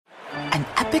An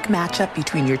epic matchup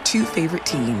between your two favorite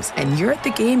teams, and you're at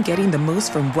the game getting the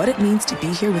most from what it means to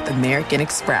be here with American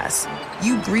Express.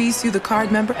 You breeze through the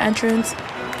card member entrance,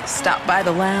 stop by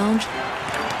the lounge.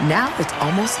 Now it's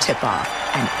almost tip-off,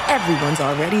 and everyone's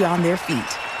already on their feet.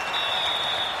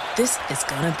 This is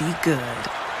gonna be good.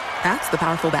 That's the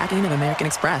powerful backing of American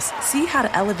Express. See how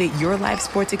to elevate your live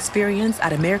sports experience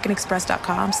at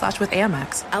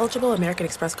americanexpress.com/withAmex. Eligible American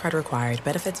Express card required.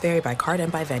 Benefits vary by card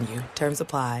and by venue. Terms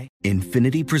apply.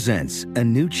 Infiniti presents a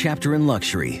new chapter in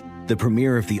luxury. The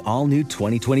premiere of the all-new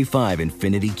 2025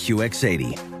 Infiniti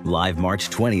QX80. Live March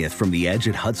 20th from the Edge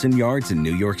at Hudson Yards in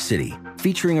New York City.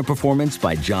 Featuring a performance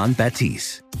by John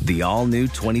Batiste. The all-new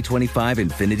 2025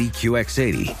 Infiniti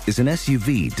QX80 is an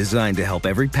SUV designed to help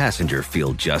every passenger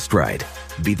feel just right.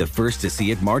 Be the first to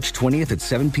see it March 20th at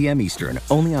 7 p.m. Eastern,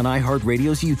 only on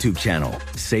iHeartRadio's YouTube channel.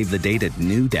 Save the date at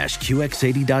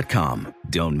new-QX80.com.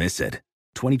 Don't miss it.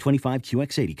 2025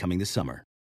 QX80 coming this summer.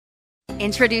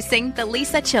 Introducing the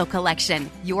Lisa Chill Collection,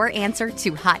 your answer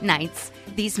to hot nights.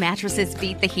 These mattresses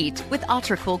beat the heat with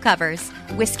ultra-cool covers,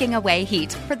 whisking away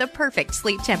heat for the perfect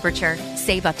sleep temperature.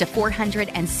 Save up to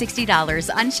 $460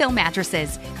 on Chill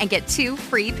mattresses and get 2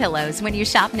 free pillows when you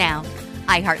shop now.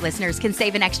 iHeart listeners can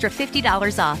save an extra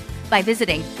 $50 off by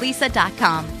visiting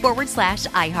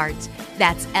lisa.com/iHeart.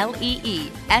 That's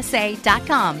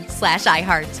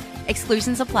LEESA.com/iHeart.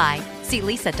 Exclusions apply. See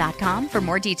lisa.com for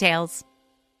more details.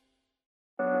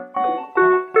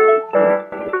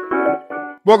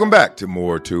 Welcome back to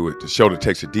More to It, the show that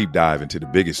takes a deep dive into the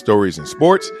biggest stories in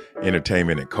sports,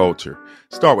 entertainment, and culture.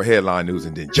 Start with headline news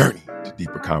and then journey to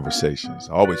deeper conversations.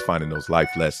 Always finding those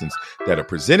life lessons that are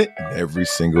presented in every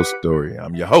single story.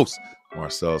 I'm your host,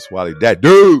 Marcel Swally, that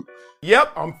dude.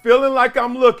 Yep, I'm feeling like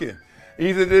I'm looking.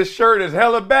 Either this shirt is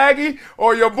hella baggy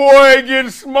or your boy getting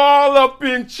small up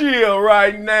in chill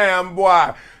right now,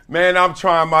 boy. Man, I'm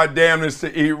trying my damnedest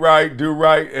to eat right, do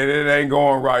right, and it ain't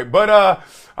going right. But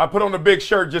I put on a big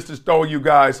shirt just to throw you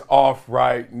guys off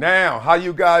right now. How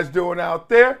you guys doing out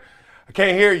there? I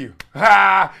can't hear you.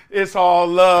 It's all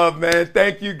love, man.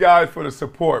 Thank you guys for the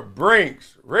support.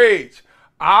 Brinks, Reach,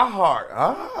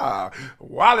 iHeart,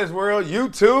 Wallace World,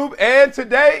 YouTube, and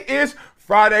today is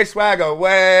Friday Swag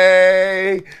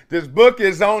Away. This book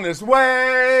is on its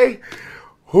way.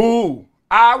 Who?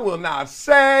 I will not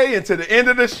say until the end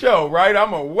of the show, right?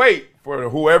 I'm going to wait for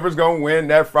whoever's going to win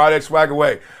that Friday Swag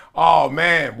Away. Oh,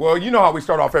 man. Well, you know how we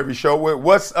start off every show with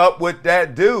what's up with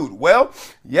that dude? Well,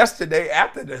 yesterday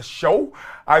after the show,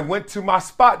 I went to my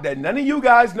spot that none of you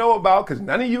guys know about because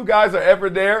none of you guys are ever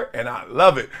there, and I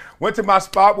love it. Went to my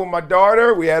spot with my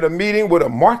daughter. We had a meeting with a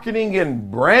marketing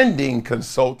and branding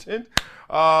consultant.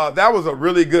 That was a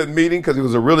really good meeting because he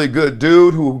was a really good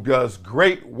dude who does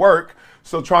great work.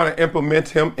 So trying to implement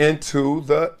him into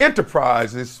the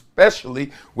enterprise,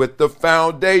 especially with the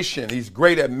foundation. He's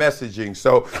great at messaging.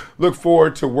 So look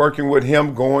forward to working with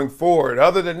him going forward.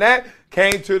 Other than that,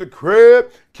 came to the crib,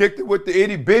 kicked it with the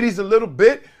itty bitties a little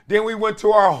bit. Then we went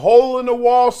to our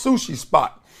hole-in-the-wall sushi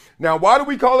spot. Now, why do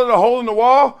we call it a hole in the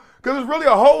wall? Because it's really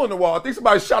a hole in the wall. I think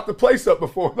somebody shot the place up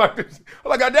before. Like this.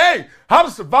 I'm like, God dang, how to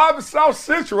survive in South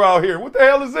Central out here? What the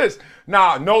hell is this?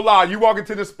 Nah, no lie. You walk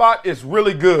into the spot, it's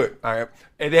really good. All right?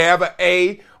 And they have an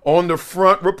A on the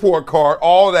front report card,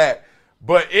 all that.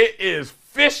 But it is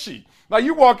fishy. Like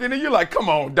you walk in and you're like, come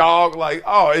on, dog. Like,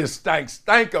 oh, it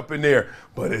stank up in there.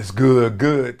 But it's good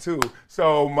too.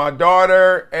 So my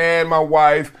daughter and my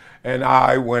wife and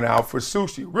I went out for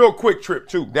sushi. Real quick trip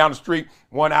too, down the street,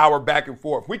 1 hour back and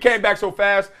forth. We came back so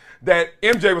fast that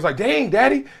MJ was like, dang,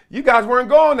 Daddy, you guys weren't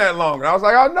gone that long. And I was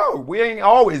like, oh, no, we ain't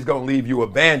always going to leave you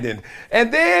abandoned.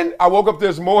 And then I woke up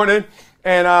this morning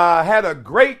and I had a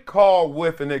great call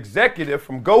with an executive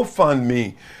from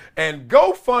GoFundMe. And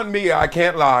GoFundMe, I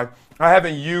can't lie, I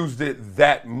haven't used it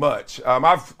that much.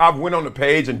 I've went on the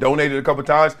page and donated a couple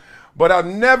times, but I've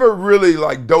never really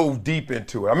dove deep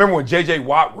into it. I remember when J.J.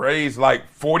 Watt raised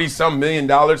 $40-some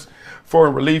million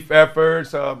for relief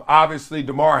efforts. Obviously,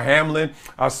 Damar Hamlin,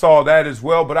 I saw that as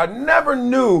well, but I never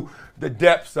knew the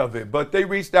depths of it. But they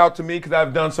reached out to me because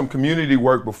I've done some community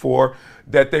work before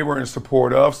that they were in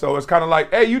support of. So it's kind of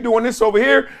like, hey, you doing this over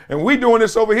here and we doing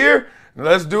this over here.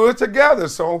 Let's do it together.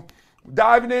 So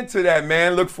diving into that,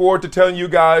 man. Look forward to telling you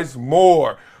guys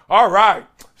more. All right.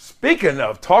 Speaking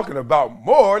of talking about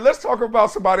more, let's talk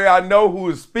about somebody I know who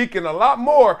is speaking a lot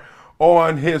more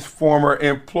on his former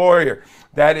employer.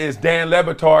 That is Dan Le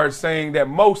Batard saying that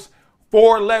most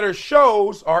four-letter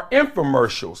shows are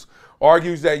infomercials.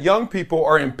 Argues that young people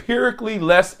are empirically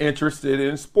less interested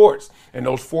in sports. And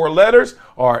those four letters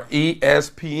are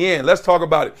ESPN. Let's talk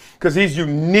about it because he's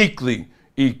uniquely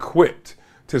equipped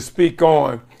to speak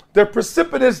on the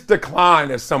precipitous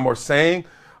decline, as some are saying,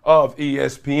 of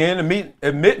ESPN,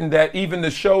 admitting that even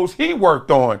the shows he worked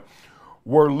on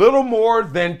were little more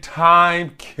than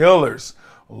time killers,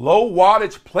 low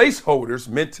wattage placeholders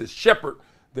meant to shepherd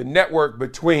the network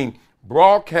between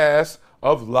broadcasts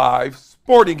of live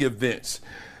sporting events.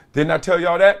 Didn't I tell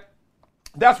y'all that?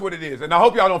 That's what it is. And I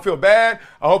hope y'all don't feel bad.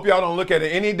 I hope y'all don't look at it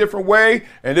any different way.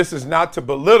 And this is not to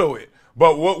belittle it.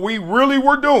 But what we really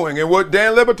were doing and what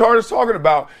Dan Le Batard is talking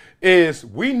about is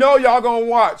we know y'all going to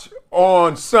watch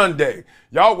on Sunday.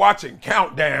 Y'all watching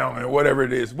Countdown and whatever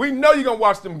it is. We know you're going to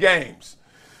watch them games.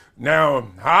 Now,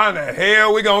 how in the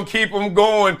hell we going to keep them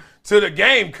going till the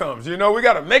game comes? You know, we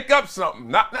got to make up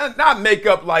something. Not make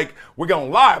up like we're going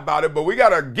to lie about it, but we got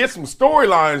to get some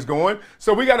storylines going.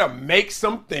 So we got to make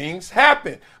some things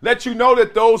happen. Let you know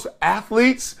that those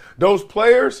athletes, those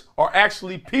players are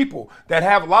actually people that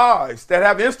have lives, that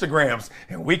have Instagrams,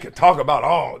 and we could talk about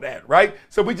all that, right?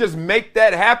 So we just make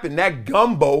that happen. That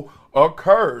gumbo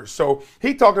occurs. So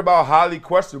he talked about highly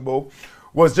questionable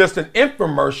was just an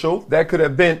infomercial that could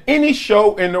have been any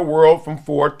show in the world from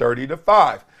 4:30 to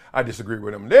 5. I disagree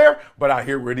with him there, but I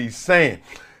hear what he's saying.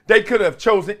 They could have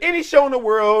chosen any show in the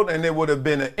world and it would have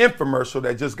been an infomercial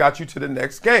that just got you to the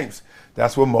next games.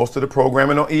 That's what most of the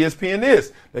programming on ESPN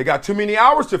is. They got too many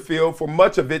hours to fill for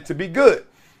much of it to be good.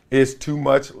 It's too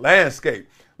much landscape.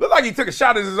 Looked like he took a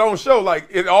shot at his own show, like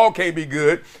it all can't be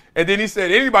good. And then he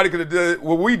said anybody could have done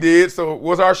what we did, so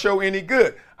was our show any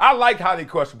good? I like highly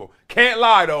questionable. Can't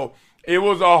lie, though. It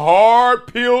was a hard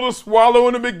pill to swallow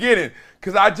in the beginning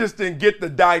because I just didn't get the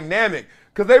dynamic.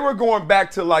 Because they were going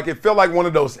back to like, it felt like one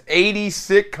of those 80s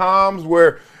sitcoms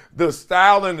where the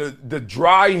style and the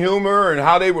dry humor and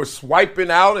how they were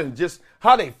swiping out and just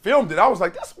how they filmed it. I was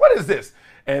like, what is this?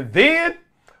 And then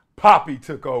Poppy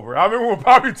took over. I remember when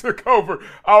Poppy took over,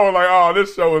 I was like, oh,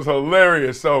 this show is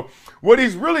hilarious. So what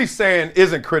he's really saying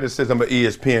isn't criticism of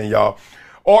ESPN, y'all,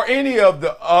 or any of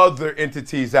the other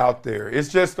entities out there. It's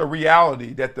just a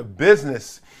reality that the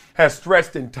business has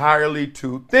stretched entirely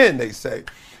too thin, they say.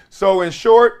 So in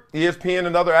short, ESPN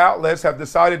and other outlets have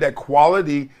decided that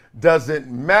quality doesn't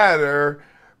matter,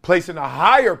 placing a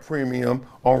higher premium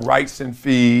on rights and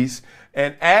fees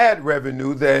and ad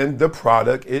revenue than the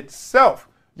product itself.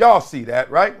 Y'all see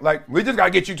that, right? Like, we just got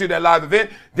to get you to that live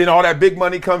event. Then all that big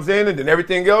money comes in and then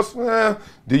everything else. Do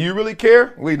you really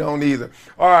care? We don't either.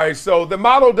 All right, so the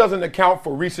model doesn't account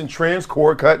for recent trends,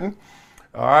 cord cutting.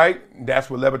 All right, that's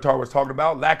what Le Batard was talking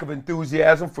about. Lack of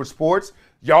enthusiasm for sports.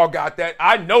 Y'all got that.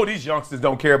 I know these youngsters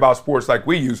don't care about sports like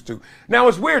we used to. Now,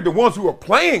 it's weird. The ones who are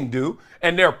playing do,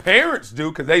 and their parents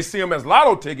do because they see them as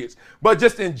lotto tickets. But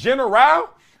just in general,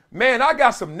 man, I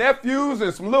got some nephews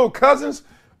and some little cousins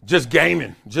just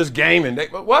gaming. They,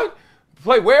 what?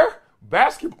 Play where?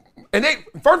 Basketball. And they,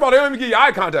 first of all, they don't even give you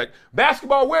eye contact.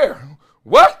 Basketball where?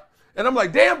 What? And I'm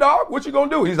like, damn, dog, what you gonna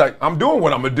do? He's like, I'm doing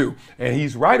what I'm gonna do. And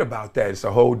he's right about that. It's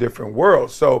a whole different world.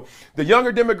 So the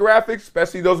younger demographics,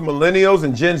 especially those millennials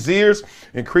and Gen Zers,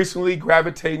 increasingly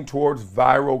gravitating towards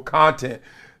viral content.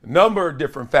 A number of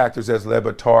different factors, as Le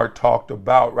Batard talked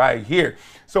about right here.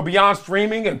 So beyond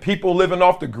streaming and people living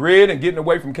off the grid and getting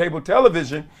away from cable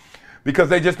television, because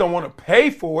they just don't want to pay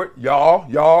for it,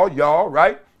 y'all,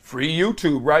 right? Free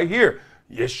YouTube right here.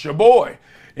 It's your boy.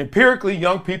 Empirically,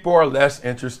 young people are less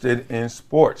interested in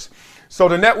sports. So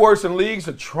the networks and leagues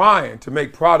are trying to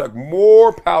make product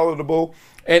more palatable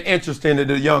and interesting to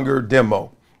the younger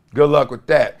demo. Good luck with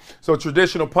that. So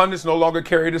traditional pundits no longer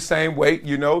carry the same weight,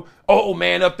 you know. Oh,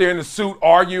 man up there in the suit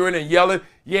arguing and yelling.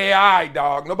 Yeah, all right,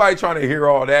 dog. Nobody trying to hear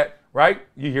all that, right?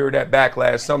 You hear that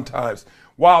backlash sometimes.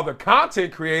 While the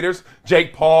content creators,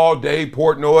 Jake Paul, Dave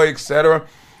Portnoy, etc.,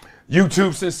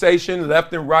 YouTube sensation,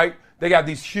 left and right, they got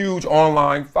these huge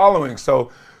online followings.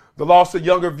 So the loss of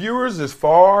younger viewers is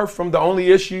far from the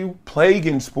only issue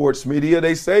plaguing sports media,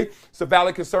 they say. It's a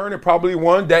valid concern and probably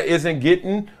one that isn't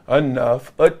getting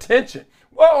enough attention.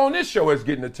 Well, on this show it's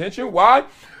getting attention. Why?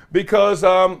 Because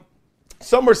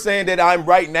some are saying that I'm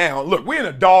right now. Look, we're in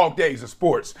the dog days of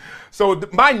sports. So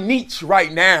my niche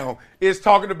right now is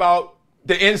talking about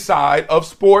the inside of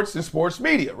sports and sports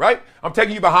media, right? I'm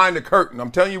taking you behind the curtain. I'm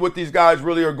telling you what these guys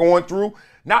really are going through.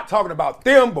 Not talking about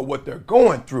them, but what they're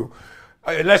going through.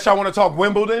 Unless y'all want to talk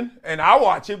Wimbledon, and I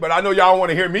watch it, but I know y'all want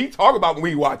to hear me talk about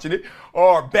me watching it.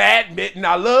 Or badminton.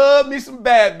 I love me some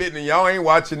badminton. Y'all ain't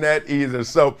watching that either.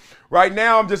 So right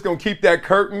now, I'm just going to keep that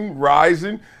curtain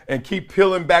rising and keep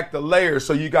peeling back the layers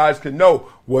so you guys can know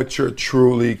what you're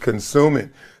truly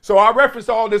consuming. So I referenced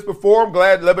all this before. I'm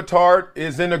glad Le Batard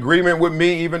is in agreement with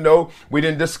me, even though we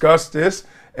didn't discuss this.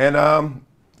 And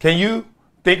can you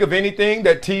Think of anything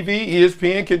that TV,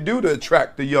 ESPN can do to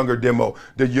attract the younger demo,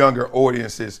 the younger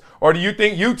audiences? Or do you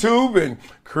think YouTube and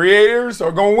creators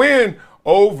are going to win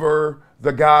over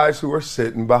the guys who are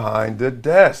sitting behind the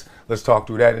desk? Let's talk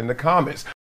through that in the comments.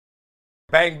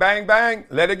 Bang, bang, bang.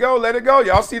 Let it go, let it go.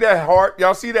 Y'all see that heart?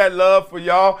 Y'all see that love for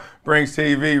y'all? Brings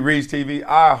TV, Reads TV,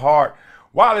 iHeart.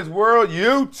 Wireless World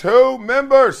YouTube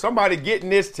members. Somebody getting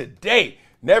this today.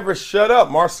 Never shut up.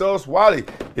 Marcellus Wiley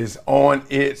is on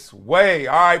its way.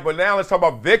 All right, but now let's talk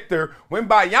about Victor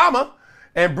Wembanyama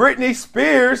and Britney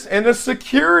Spears and the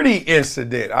security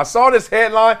incident. I saw this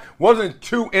headline, wasn't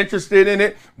too interested in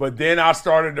it, but then I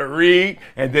started to read,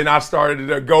 and then I started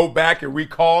to go back and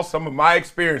recall some of my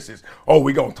experiences. Oh,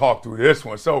 we're going to talk through this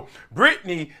one. So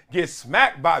Britney gets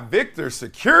smacked by Victor's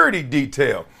security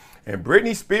detail, and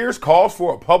Britney Spears calls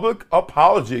for a public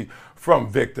apology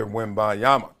from Victor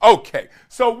Wembanyama. Okay,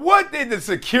 so what did the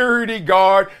security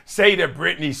guard say to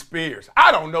Britney Spears?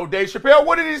 I don't know, Dave Chappelle.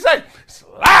 What did he say?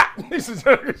 Slap!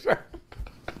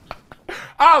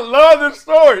 I love this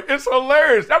story. It's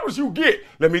hilarious. That's what you get.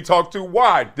 Let me talk to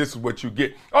why this is what you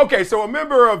get. Okay, so a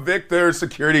member of Victor's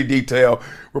security detail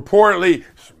reportedly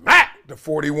smacked the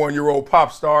 41-year-old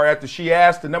pop star after she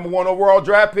asked the #1 overall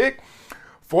draft pick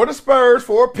for the Spurs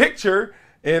for a picture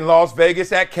in Las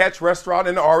Vegas at Catch Restaurant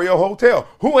in the Ario Hotel.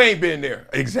 Who ain't been there?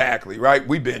 Exactly, right?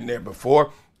 We've been there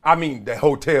before. I mean, the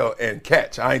hotel and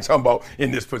Catch. I ain't talking about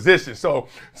in this position. So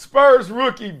Spurs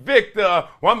rookie Victor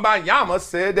Wembanyama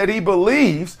said that he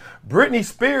believes Britney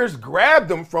Spears grabbed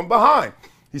him from behind.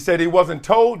 He said he wasn't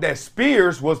told that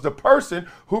Spears was the person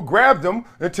who grabbed him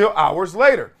until hours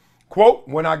later. Quote,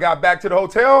 when I got back to the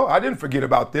hotel, I didn't forget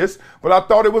about this, but I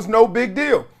thought it was no big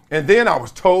deal. And then I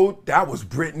was told that was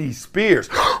Britney Spears.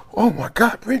 Oh my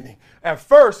God, Britney. At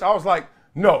first, I was like,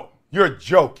 no, you're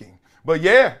joking. But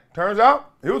yeah, turns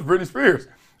out it was Britney Spears.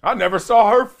 I never saw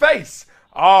her face.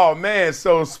 Oh man,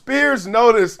 so Spears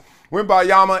noticed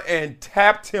Wembanyama and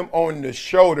tapped him on the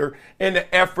shoulder in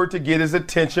the effort to get his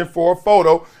attention for a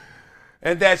photo,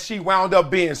 and that she wound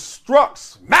up being struck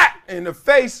smack in the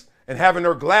face and having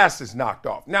her glasses knocked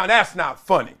off. Now that's not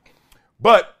funny,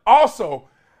 but also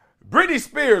Britney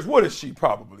Spears, what is she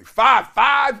probably?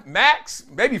 5'5" max,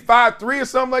 maybe 5'3" or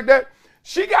something like that.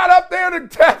 She got up there to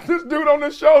tap this dude on the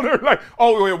shoulder like,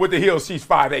 oh, yeah, with the heels, she's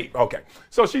 5'8". Okay.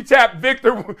 So she tapped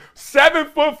Victor,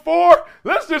 7'4".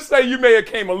 Let's just say you may have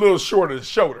came a little short of the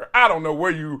shoulder. I don't know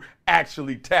where you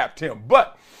actually tapped him,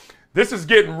 but this is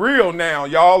getting real now,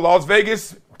 y'all. Las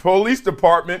Vegas Police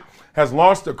Department has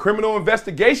launched a criminal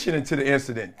investigation into the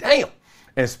incident. Damn.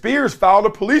 And Spears filed a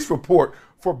police report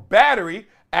for battery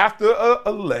after an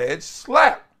alleged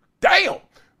slap. Damn.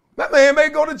 That man may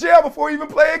go to jail before he even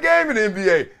play a game in the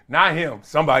NBA. Not him,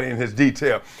 somebody in his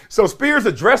detail. So Spears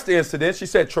addressed the incident. She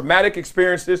said, traumatic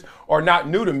experiences are not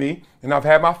new to me, and I've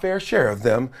had my fair share of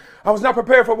them. I was not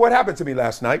prepared for what happened to me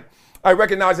last night. I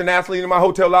recognized an athlete in my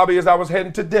hotel lobby as I was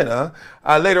heading to dinner.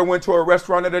 I later went to a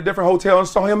restaurant at a different hotel and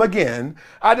saw him again.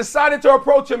 I decided to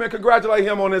approach him and congratulate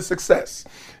him on his success.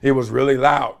 It was really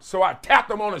loud, so I tapped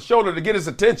him on the shoulder to get his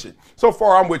attention. So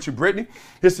far, I'm with you, Britney.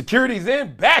 His security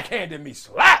then backhanded me,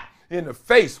 slap in the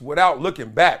face without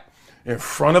looking back in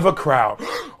front of a crowd.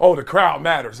 Oh, the crowd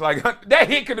matters. Like, that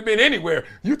hit could have been anywhere.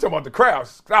 You talking about the crowd.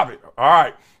 Stop it. All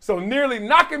right. So nearly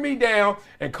knocking me down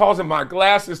and causing my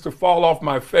glasses to fall off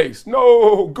my face.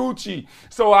 No, Gucci.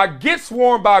 So I get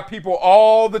swarmed by people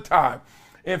all the time.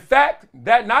 In fact,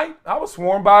 that night, I was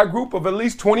swarmed by a group of at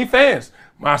least 20 fans.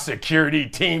 My security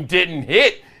team didn't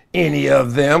hit any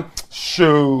of them.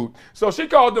 Shoot. So she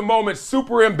called the moment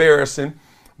super embarrassing,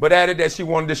 but added that she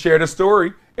wanted to share the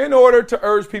story in order to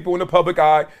urge people in the public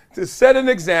eye to set an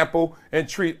example and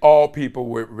treat all people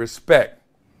with respect.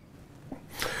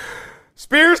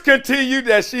 Spears continued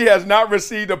that she has not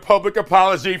received a public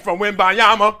apology from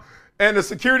Wembanyama and the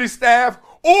security staff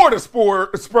or the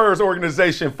Spurs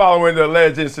organization following the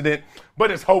alleged incident, but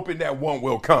is hoping that one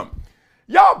will come.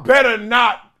 Y'all better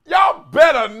not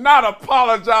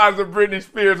apologize to Britney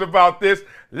Spears about this.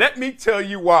 Let me tell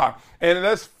you why. And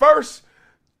let's first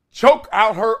choke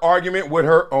out her argument with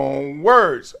her own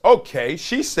words. Okay,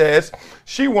 she says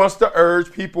she wants to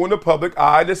urge people in the public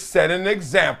eye to set an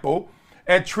example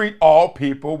and treat all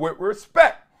people with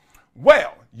respect.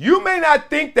 Well, you may not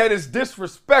think that it's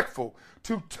disrespectful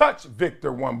to touch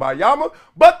Victor Wembanyama,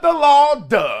 but the law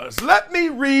does. Let me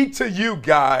read to you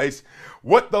guys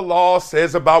what the law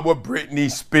says about what Britney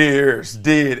Spears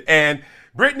did. And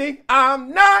Britney,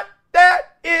 I'm not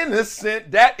that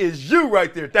innocent. That is you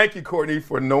right there. Thank you, Courtney,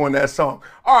 for knowing that song.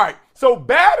 All right, so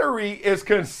battery is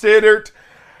considered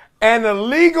an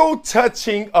illegal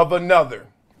touching of another.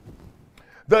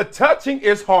 The touching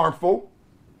is harmful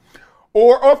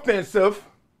or offensive.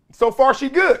 So far, she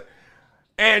good.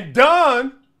 And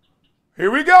done,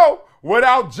 here we go,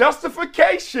 without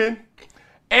justification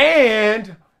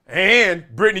and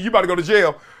Britney, you about to go to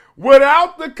jail,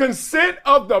 without the consent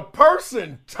of the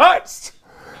person touched.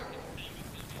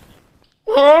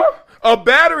 A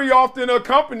battery often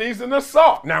accompanies an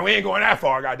assault. Now, we ain't going that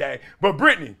far, goddamn. But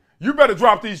Britney, you better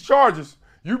drop these charges.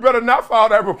 You better not file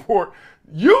that report.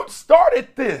 You started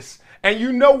this. And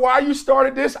you know why you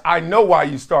started this? I know why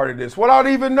you started this without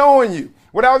even knowing you,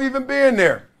 without even being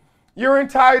there. You're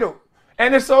entitled.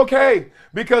 And it's okay,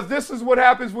 because this is what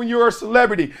happens when you're a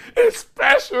celebrity,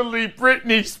 especially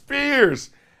Britney Spears.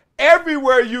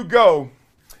 Everywhere you go,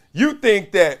 you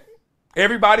think that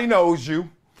everybody knows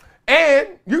you, and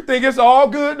you think it's all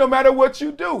good no matter what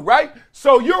you do, right?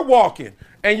 So you're walking,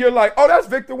 and you're like, oh, that's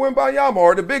Victor Wembanyama,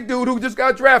 or the big dude who just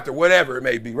got drafted, whatever it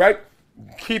may be, right?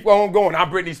 Keep on going. I'm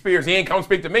Britney Spears. He ain't come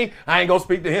speak to me. I ain't gonna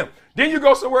speak to him. Then you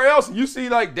go somewhere else, and you see,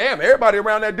 like, damn, everybody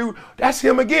around that dude, that's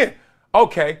him again.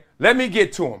 Okay, let me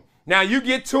get to him. Now, you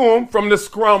get to him from the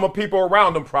scrum of people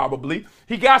around him, probably.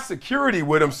 He got security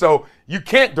with him, so you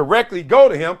can't directly go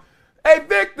to him. Hey,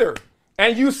 Victor.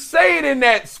 And you say it in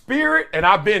that spirit, and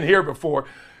I've been here before,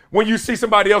 when you see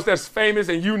somebody else that's famous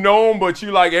and you know him, but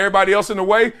you like everybody else in the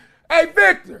way. Hey,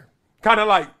 Victor. Kind of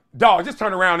like, dog, just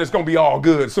turn around. It's going to be all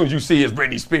good as soon as you see it's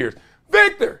Britney Spears.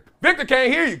 Victor. Victor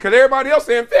can't hear you because everybody else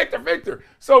saying, Victor, Victor.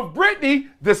 So Britney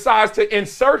decides to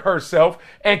insert herself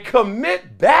and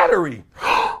commit battery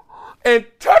and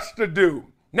touch the dude.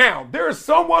 Now, there is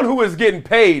someone who is getting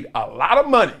paid a lot of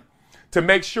money to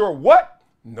make sure what?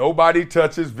 Nobody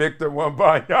touches Victor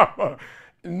Wembanyama.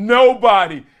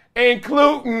 Nobody,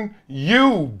 including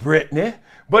you, Britney.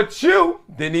 But you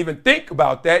didn't even think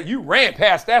about that. You ran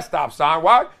past that stop sign.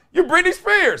 Why? You're Britney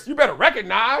Spears. You better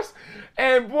recognize.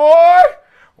 And boy,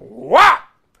 whop,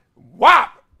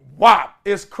 whop, whop.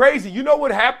 It's crazy. You know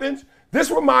what happens?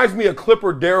 This reminds me of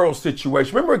Clipper Darrell's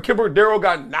situation. Remember when Clipper Darrell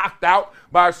got knocked out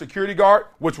by a security guard,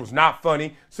 which was not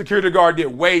funny. Security guard did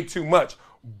way too much.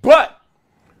 But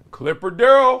Clipper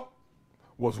Darrell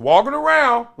was walking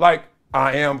around like,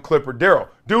 I am Clipper Darrell.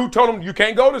 Dude told him, you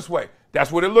can't go this way. That's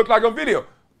what it looked like on video.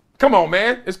 Come on,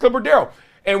 man. It's Clipper Darrell.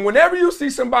 And whenever you see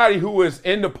somebody who is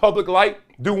in the public light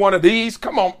do one of these,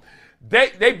 come on.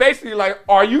 They basically like,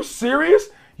 are you serious?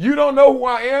 You don't know who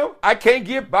I am? I can't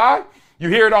get by? You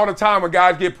hear it all the time when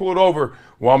guys get pulled over.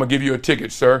 Well, I'm going to give you a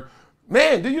ticket, sir.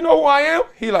 Man, do you know who I am?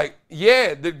 He like,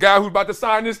 yeah, the guy who's about to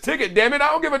sign this ticket, damn it. I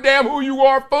don't give a damn who you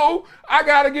are, fool. I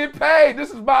got to get paid.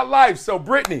 This is my life. So,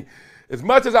 Britney, as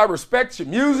much as I respect your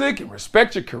music and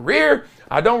respect your career,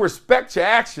 I don't respect your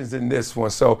actions in this one.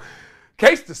 So,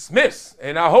 case dismissed.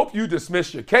 And I hope you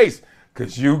dismiss your case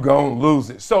because you going to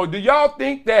lose it. So, do y'all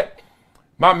think that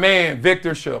my man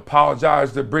Victor should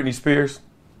apologize to Britney Spears?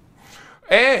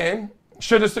 And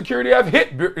should the security have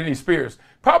hit Britney Spears?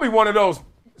 Probably one of those,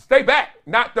 stay back,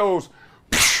 not those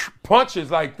punches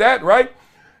like that, right?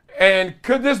 And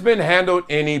could this been handled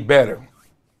any better?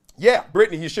 Yeah,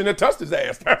 Britney, you shouldn't have touched his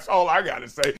ass. That's all I got to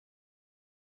say.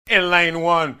 In lane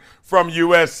one from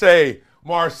USA,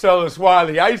 Marcellus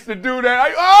Wiley. I used to do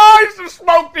that. I used to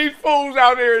smoke these fools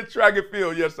out there in track and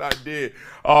field. Yes, I did.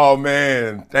 Oh,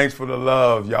 man. Thanks for the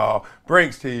love, y'all.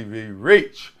 Brinks TV,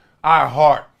 Reach,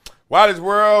 iHeart, Wiley's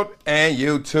World, and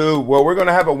YouTube. Well, we're going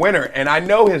to have a winner, and I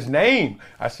know his name.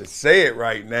 I should say it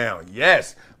right now.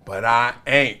 Yes, but I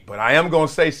ain't. But I am going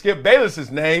to say Skip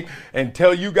Bayless's name and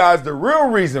tell you guys the real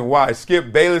reason why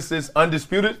Skip Bayless is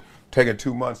undisputed, taking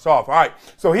 2 months off. All right,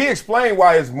 so he explained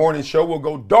why his morning show will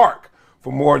go dark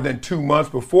for more than 2 months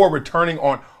before returning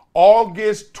on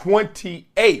August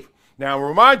 28th. Now, I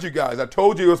remind you guys, I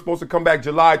told you it was supposed to come back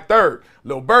July 3rd.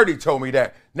 Lil Birdie told me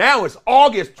that. Now it's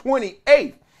August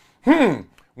 28th.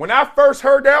 When I first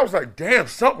heard that, I was like, damn,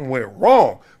 something went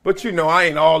wrong. But you know, I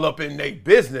ain't all up in their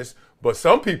business, but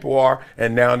some people are,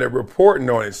 and now they're reporting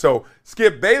on it. So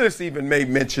Skip Bayless even made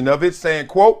mention of it, saying,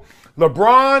 quote,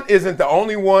 LeBron isn't the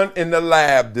only one in the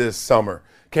lab this summer.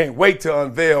 Can't wait to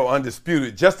unveil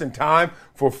Undisputed just in time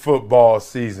for football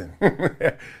season.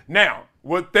 Now,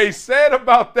 what they said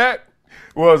about that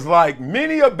was like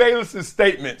many of Bayless's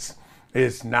statements,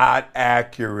 it's not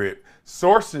accurate.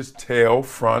 Sources tell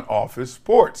Front Office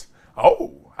Sports.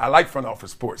 Oh, I like Front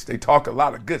Office Sports. They talk a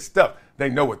lot of good stuff. They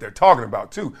know what they're talking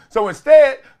about, too. So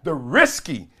instead, the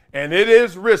risky, and it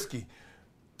is risky,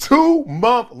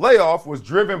 2-month layoff was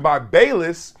driven by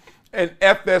Bayless and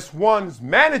FS1's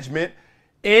management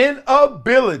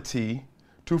inability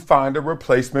to find a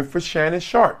replacement for Shannon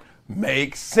Sharpe.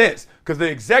 Makes sense. Because the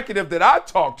executive that I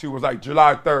talked to was like,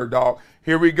 July 3rd, dog.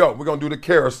 Here we go. We're going to do the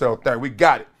carousel thing. We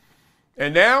got it.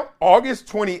 And now, August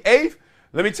 28th,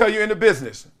 Let me tell you in the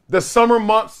business, the summer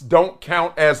months don't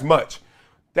count as much.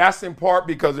 That's in part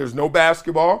because there's no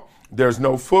basketball, there's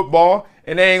no football,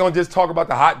 and they ain't gonna just talk about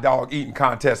the hot dog eating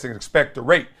contest and expect a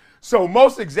rate. So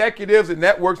most executives and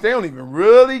networks, they don't even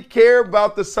really care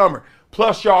about the summer.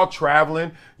 Plus y'all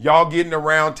traveling, y'all getting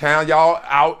around town, y'all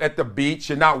out at the beach,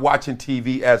 you're not watching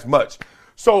TV as much.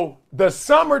 So the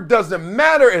summer doesn't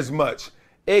matter as much,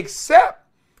 except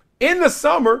in the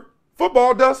summer,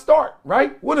 football does start,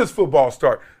 right? When does football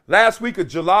start? Last week of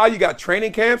July, you got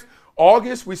training camps.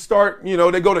 August, we start,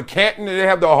 they go to Canton and they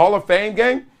have the Hall of Fame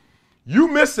game. You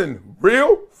missing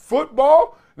real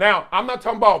football? Now, I'm not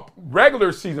talking about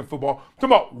regular season football. I'm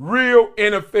talking about real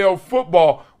NFL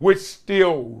football, which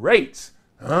still rates.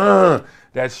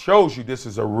 That shows you this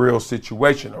is a real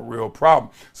situation, a real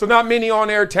problem. So not many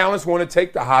on-air talents want to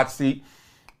take the hot seat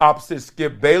opposite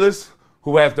Skip Bayless,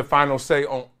 who has the final say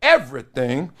on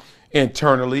everything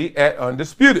internally at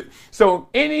Undisputed. So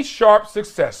any sharp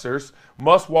successors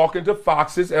must walk into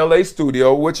Fox's LA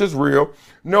studio, which is real,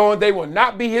 knowing they will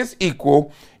not be his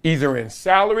equal either in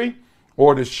salary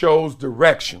or the show's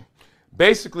direction.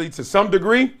 Basically, to some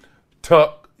degree,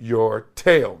 tuck your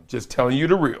tail. Just telling you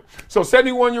the real. So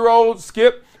 71-year-old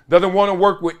Skip doesn't want to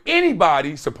work with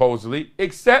anybody, supposedly,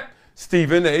 except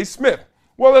Stephen A. Smith.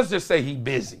 Well, let's just say he's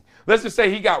busy. Let's just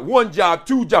say he got one job,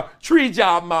 two job, three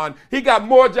job, man. He got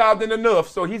more job than enough,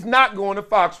 so he's not going to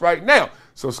Fox right now.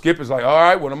 So Skip is like, all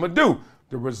right, what I'm going to do?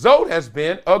 The result has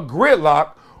been a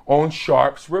gridlock on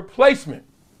Sharp's replacement.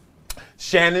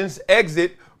 Shannon's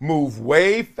exit moved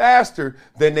way faster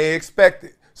than they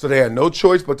expected, so they had no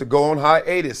choice but to go on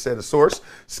hiatus, said a source.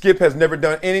 Skip has never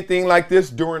done anything like this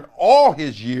during all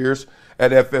his years at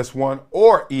FS1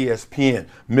 or ESPN.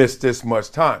 Missed this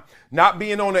much time. Not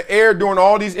being on the air during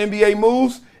all these NBA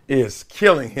moves is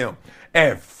killing him.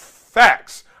 And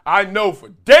facts, I know for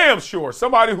damn sure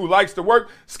somebody who likes to work,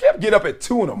 Skip get up at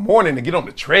 2 a.m. to get on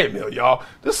the treadmill, y'all.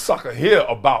 This sucker here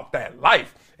about that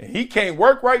life. And he can't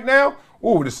work right now?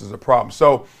 Ooh, this is a problem.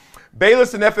 So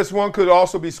Bayless and FS1 could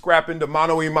also be scrapping the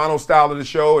mano-a-mano style of the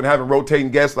show and having rotating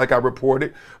guests like I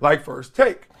reported, like First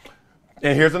Take.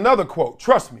 And here's another quote.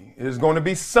 Trust me, it is going to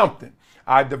be something.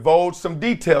 I divulged some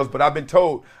details, but I've been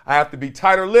told I have to be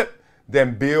tighter-lipped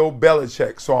than Bill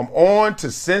Belichick. So I'm on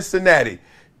to Cincinnati.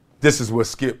 This is what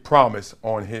Skip promised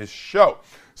on his show.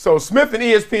 So Smith and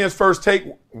ESPN's First Take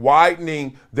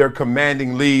widening their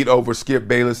commanding lead over Skip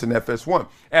Bayless and FS1.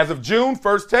 As of June,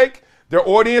 First Take, their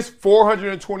audience,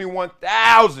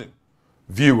 421,000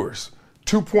 viewers,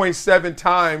 2.7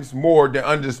 times more than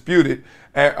Undisputed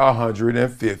at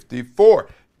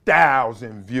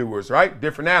 154,000 viewers, right?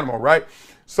 Different animal, right?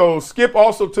 So Skip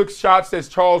also took shots at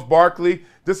Charles Barkley.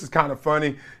 This is kind of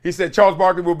funny. He said, Charles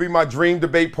Barkley will be my dream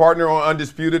debate partner on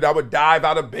Undisputed. I would dive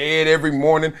out of bed every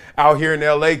morning out here in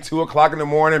LA, 2 o'clock in the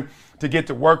morning to get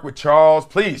to work with Charles.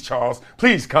 Please, Charles,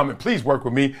 please come and please work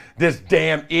with me. This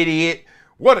damn idiot.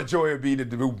 What a joy it would be to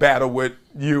do battle with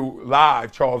you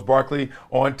live, Charles Barkley,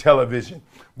 on television.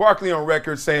 Barkley on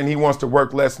record saying he wants to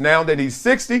work less now that he's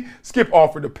 60. Skip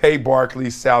offered to pay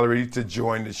Barkley's salary to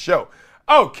join the show.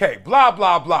 Okay, blah,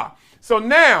 blah, blah. So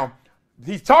now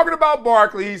he's talking about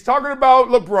Barkley. He's talking about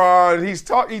LeBron. He's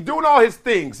doing all his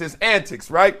things, his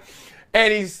antics, right?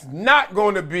 And he's not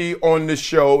going to be on the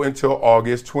show until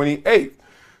August 28th.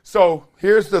 So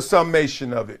here's the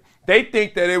summation of it. They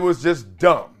think that it was just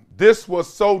dumb. This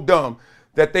was so dumb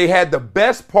that they had the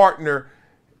best partner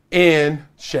in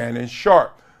Shannon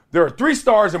Sharpe. There are 3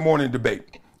 stars in morning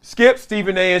debate. Skip,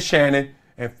 Stephen A, and Shannon,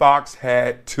 and Fox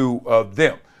had 2 of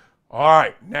them. All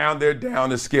right, now they're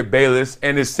down to Skip Bayless,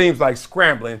 and it seems like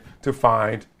scrambling to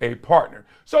find a partner.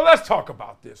 So let's talk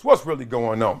about this. What's really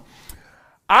going on?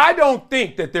 I don't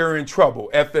think that they're in trouble,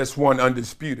 FS1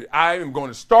 Undisputed. I am going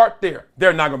to start there.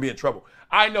 They're not going to be in trouble.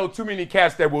 I know too many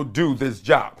cats that will do this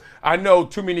job. I know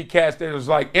too many cats that is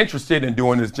interested in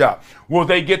doing this job. Will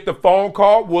they get the phone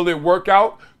call? Will it work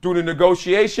out through the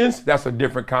negotiations? That's a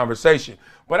different conversation.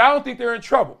 But I don't think they're in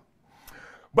trouble.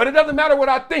 But it doesn't matter what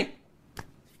I think.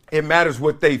 It matters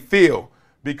what they feel.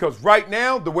 Because right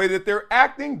now, the way that they're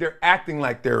acting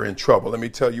like they're in trouble. Let me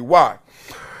tell you why.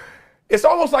 It's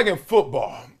almost like in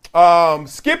football.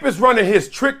 Skip is running his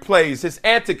trick plays, his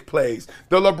antic plays.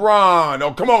 The LeBron,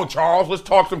 oh, come on, Charles, let's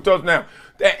talk some stuff now.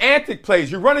 The antic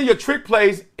plays, you're running your trick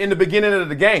plays in the beginning of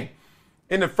the game,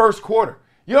 in the first quarter.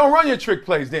 You don't run your trick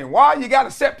plays then. Why? You got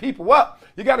to set people up.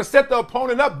 You got to set the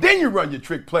opponent up, then you run your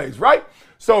trick plays, right?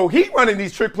 So he running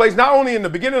these trick plays not only in the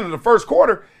beginning of the first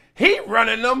quarter, he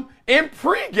running them in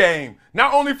pregame,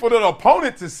 not only for the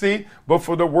opponent to see, but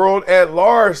for the world at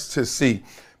large to see.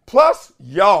 Plus,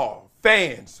 y'all,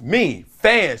 fans,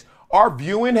 fans, our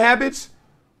viewing habits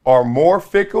are more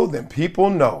fickle than people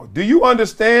know. Do you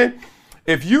understand?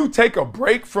 If you take a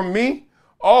break from me,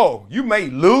 oh, you may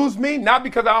lose me, not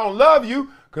because I don't love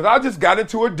you, because I just got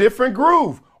into a different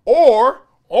groove. Or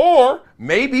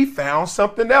maybe found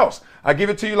something else. I give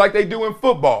it to you like they do in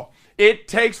football. It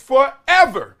takes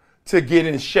forever to get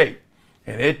in shape,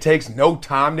 and it takes no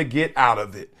time to get out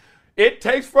of it. It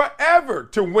takes forever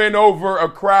to win over a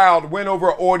crowd, win over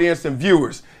an audience and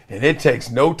viewers, and it takes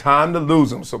no time to lose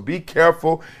them. So be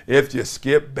careful if you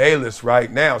skip Bayless right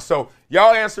now. So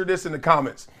y'all answer this in the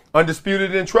comments.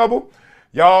 Undisputed in trouble?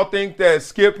 Y'all think that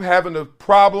Skip having a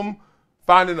problem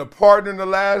finding a partner in the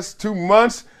last 2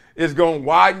 months is going to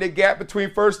widen the gap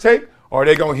between First Take? Or are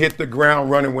they going to hit the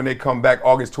ground running when they come back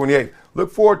August 28th?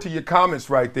 Look forward to your comments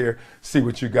right there. See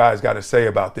what you guys got to say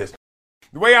about this.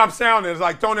 The way I'm sounding is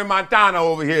like Tony Montana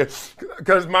over here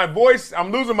because my voice,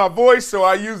 I'm losing my voice, so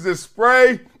I use this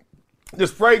spray. The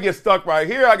spray gets stuck right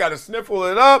here. I got to sniffle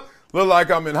it up. Look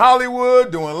like I'm in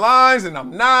Hollywood doing lines, and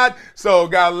I'm not. So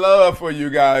got love for you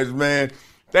guys, man.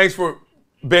 Thanks for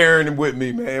bearing with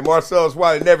me, man. Marcellus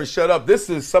Wiley, never shut up. This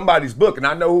is somebody's book, and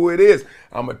I know who it is.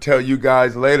 I'm going to tell you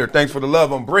guys later. Thanks for the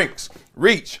love on Brinks,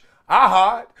 Reach,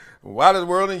 iHeart, Wilder's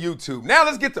World, and YouTube. Now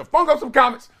let's get to funk up some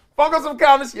comments. Funk up some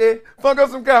comments, yeah. Funk up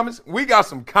some comments. We got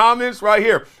some comments right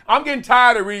here. I'm getting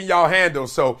tired of reading y'all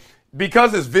handles, so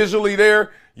because it's visually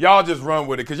there, y'all just run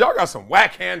with it, because y'all got some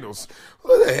whack handles.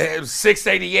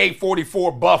 688,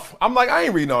 44 buff. I'm like, I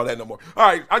ain't reading all that no more. All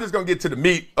right, I'm just going to get to the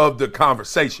meat of the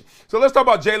conversation. So let's talk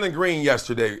about Jalen Green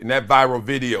yesterday in that viral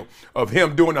video of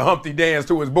him doing the Humpty dance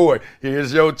to his boy.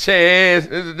 Here's your chance.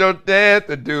 This is your dance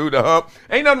to do the hump.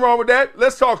 Ain't nothing wrong with that.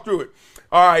 Let's talk through it.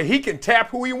 All right, he can tap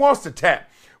who he wants to tap.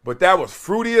 But that was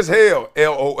fruity as hell,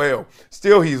 LOL.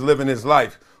 Still, he's living his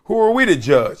life. Who are we to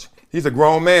judge? He's a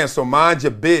grown man, so mind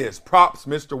your biz. Props,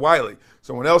 Mr. Wiley.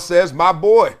 Someone else says, my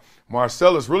boy.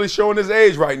 Marcellus really showing his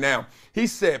age right now. He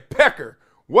said, Pecker,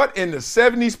 what in the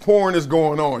 70s porn is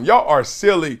going on? Y'all are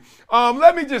silly.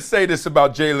 Let me just say this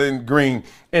about Jalen Green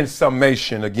in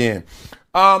summation again.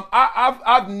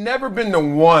 I've never been the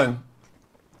one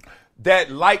that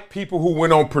liked people who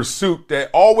went on pursuit that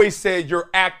always said you're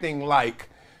acting like.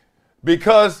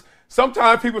 Because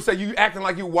sometimes people say you acting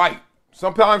like you white.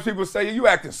 Sometimes people say you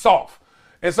acting soft.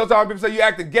 And sometimes people say you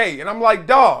acting gay. And I'm like,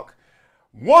 dog,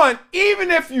 one, even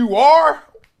if you are,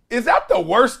 is that the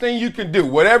worst thing you can do?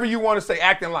 Whatever you want to say,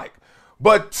 acting like.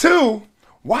 But two,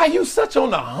 why are you such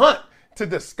on the hunt to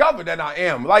discover that I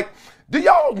am? Like, do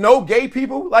y'all know gay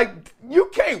people? Like, you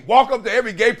can't walk up to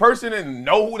every gay person and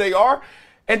know who they are.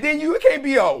 And then you can't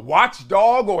be a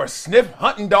watchdog or a sniff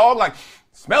hunting dog. Like,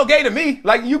 smell gay to me.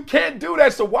 Like, you can't do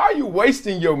that. So why are you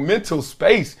wasting your mental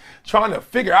space trying to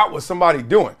figure out what somebody's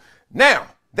doing? Now,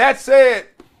 that said,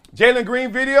 Jalen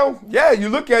Green video, yeah, you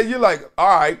look at it, you're like,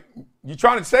 all right, you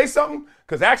trying to say something?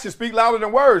 Because actions speak louder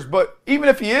than words. But even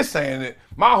if he is saying it,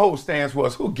 my whole stance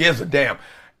was, who gives a damn?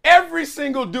 Every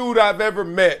single dude I've ever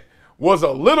met was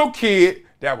a little kid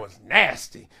that was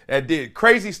nasty, that did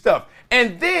crazy stuff.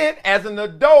 And then as an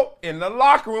adult in the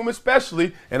locker room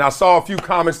especially, and I saw a few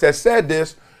comments that said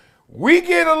this, we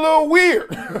get a little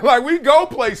weird. Like we go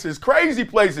places, crazy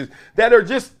places that are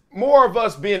just more of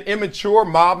us being immature,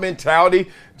 mob mentality,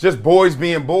 just boys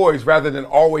being boys rather than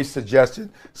always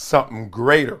suggesting something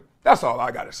greater. That's all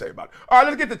I got to say about it. All right,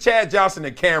 let's get to Chad Johnson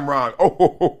and Cameron.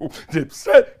 Oh,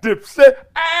 dipset.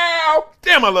 Ow,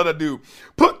 damn, I love that dude.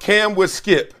 Put Cam with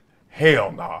Skip.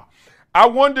 Hell nah. I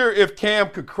wonder if Cam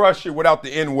could crush it without the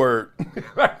N-word.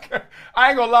 I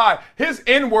ain't gonna lie. His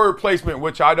N-word placement,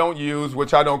 which I don't use,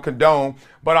 which I don't condone,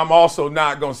 but I'm also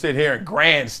not gonna sit here and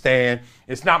grandstand.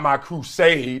 It's not my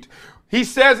crusade. He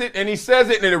says it, and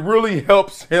it really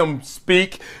helps him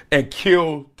speak and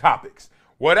kill topics.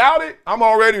 Without it, I'm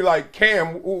already like,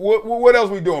 Cam, what else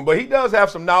we doing? But he does have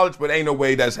some knowledge, but ain't no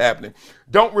way that's happening.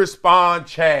 Don't respond,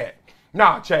 Chad.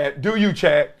 Nah, Chad. Do you,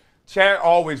 Chad? Chad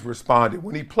always responded.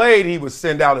 When he played, he would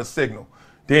send out a signal.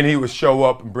 Then he would show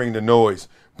up and bring the noise.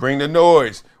 Bring the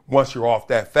noise once you're off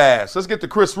that fast. Let's get to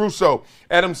Chris Russo.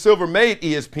 Adam Silver made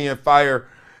ESPN fire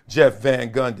Jeff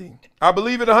Van Gundy. I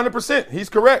believe it 100%. He's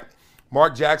correct.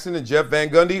 Mark Jackson and Jeff Van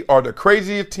Gundy are the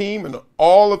craziest team in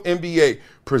all of NBA,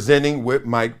 presenting with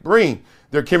Mike Breen.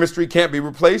 Their chemistry can't be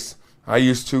replaced. I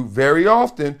used to very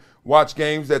often watch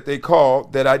games that they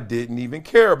called that I didn't even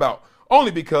care about,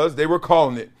 only because they were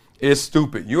calling it. It's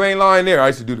stupid. You ain't lying there. I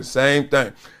used to do the same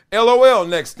thing. LOL,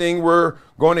 next thing we're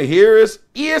going to hear is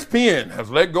ESPN has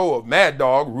let go of Mad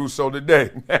Dog Russo today.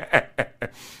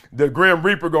 The Grim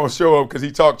Reaper going to show up because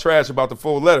he talked trash about the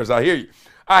full letters. I hear you.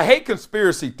 I hate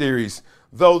conspiracy theories,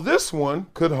 though this one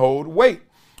could hold weight.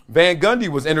 Van Gundy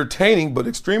was entertaining but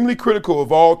extremely critical of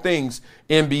all things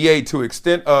NBA to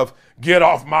extent of get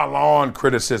off my lawn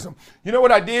criticism. You know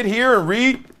what I did hear and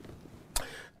read?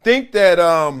 Think that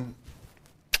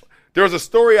there was a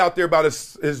story out there about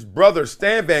his brother,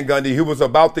 Stan Van Gundy, who was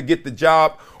about to get the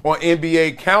job on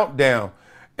NBA Countdown.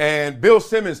 And Bill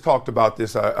Simmons talked about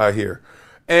this, I hear.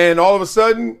 And all of a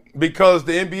sudden, because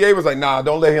the NBA was like, nah,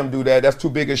 don't let him do that. That's too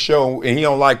big a show, and he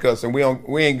don't like us, and we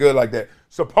ain't good like that.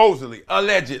 Supposedly,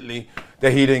 allegedly,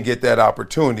 that he didn't get that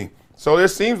opportunity. So it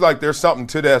seems like there's something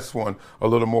to this one a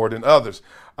little more than others.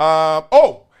 And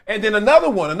then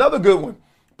another good one.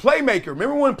 Playmaker.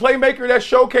 Remember when Playmaker, that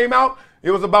show came out?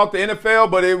 It was about the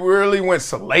NFL, but it really went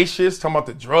salacious, talking about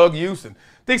the drug use. And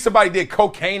I think somebody did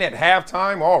cocaine at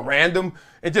halftime, all random,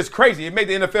 and just crazy. It made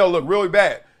the NFL look really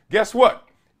bad. Guess what?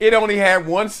 It only had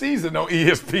one season on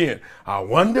ESPN. I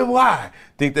wonder why.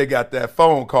 Think they got that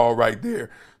phone call right there.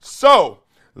 So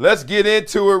let's get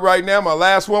into it right now. My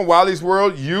last one, Wiley's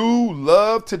World. You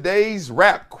love today's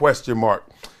rap, ?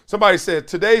 Somebody said,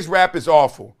 today's rap is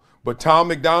awful, but Tom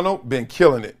McDonald been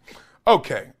killing it.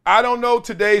 Okay, I don't know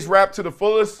today's rap to the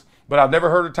fullest, but I've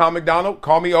never heard of Tom McDonald.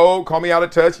 Call me old, call me out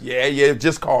of touch. Yeah,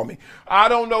 just call me. I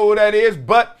don't know who that is,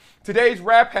 but today's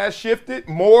rap has shifted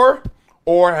more,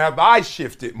 or have I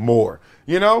shifted more?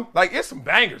 You know, like it's some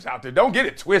bangers out there. Don't get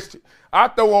it twisted. I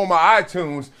throw on my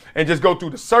iTunes and just go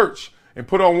through the search and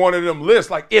put on one of them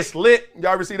lists like It's Lit. Y'all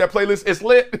ever see that playlist? It's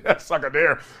Lit. That sucker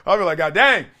there. I'll be like, God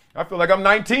dang, I feel like I'm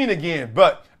 19 again.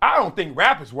 But I don't think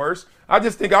rap is worse. I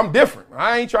just think I'm different.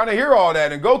 I ain't trying to hear all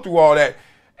that and go through all that.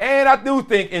 And I do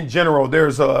think in general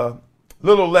there's a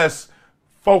little less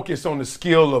focus on the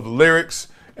skill of lyrics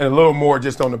and a little more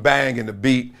just on the bang and the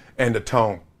beat and the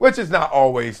tone, which is not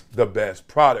always the best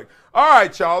product. All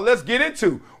right, y'all, let's get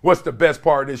into what's the best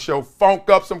part of this show. Funk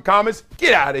up some comments.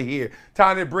 Get out of here.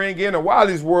 Time to bring in a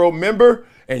Wiley's World member,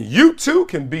 and you too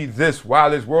can be this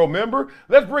Wiley's World member.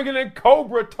 Let's bring it in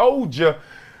Cobra Told Ya,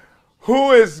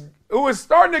 who is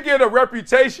starting to get a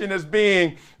reputation as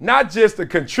being not just a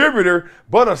contributor,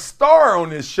 but a star on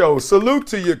this show. Salute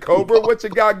to you, Cobra. What you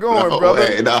got going, brother?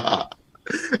 Hey, nah.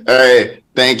 Hey,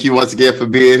 thank you once again for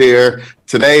being here.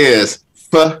 Today is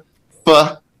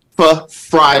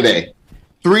Friday.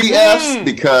 3 F's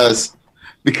because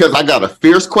I got a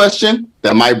fierce question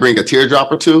that might bring a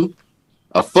teardrop or two,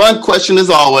 a fun question as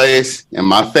always, and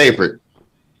my favorite,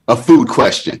 a food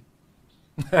question.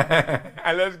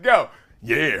 Let's go.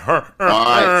 Yeah. All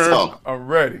right, so I'm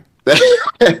ready.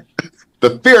 The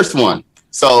fierce one.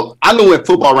 So I knew when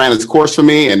football ran its course for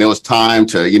me and it was time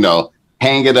to,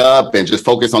 hang it up and just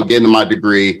focus on getting my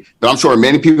degree. But I'm sure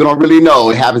many people don't really know.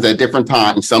 It happens at different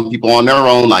times. Some people on their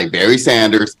own, like Barry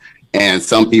Sanders, and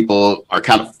some people are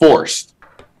kind of forced.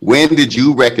 When did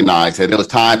you recognize that it was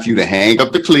time for you to hang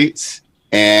up the cleats?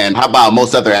 And how about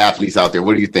most other athletes out there?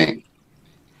 What do you think?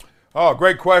 Oh,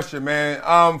 great question,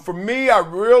 man. For me, I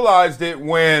realized it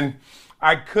when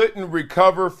I couldn't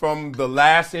recover from the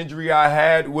last injury I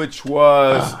had, which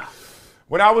was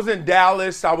when I was in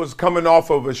Dallas. I was coming off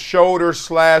of a shoulder /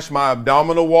 my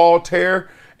abdominal wall tear,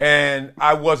 and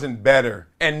I wasn't better.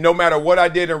 And no matter what I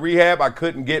did in rehab, I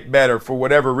couldn't get better for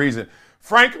whatever reason.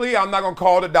 Frankly, I'm not going to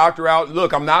call the doctor out.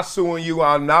 Look, I'm not suing you.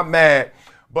 I'm not mad.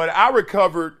 But I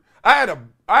recovered. I had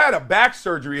a back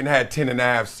surgery and had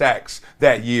 10.5 sacks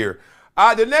that year.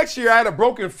 The next year, I had a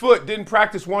broken foot, didn't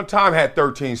practice one time, had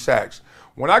 13 sacks.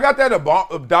 When I got that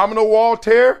abdominal wall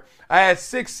tear, I had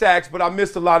 6 sacks, but I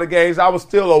missed a lot of games. I was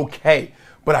still okay,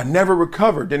 but I never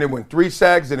recovered. Then it went 3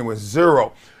 sacks, then it went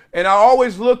 0. And I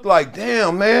always looked like,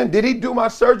 damn, man, did he do my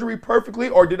surgery perfectly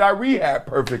or did I rehab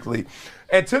perfectly?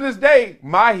 And to this day,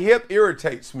 my hip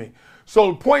irritates me.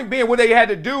 So the point being, what they had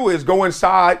to do is go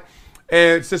inside,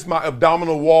 and since my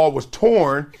abdominal wall was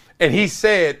torn, and he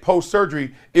said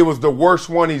post-surgery, it was the worst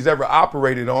one he's ever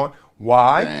operated on.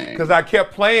 Why? Because I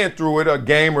kept playing through it a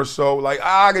game or so, like,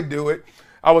 I could do it.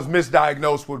 I was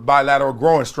misdiagnosed with bilateral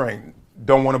growing strain.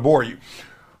 Don't want to bore you.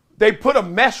 They put a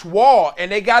mesh wall,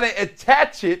 and they got to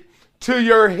attach it to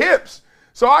your hips.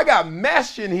 So I got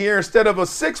mesh in here instead of a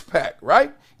 6-pack,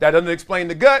 right? That doesn't explain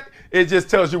the gut. It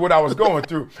just tells you what I was going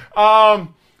through.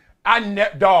 When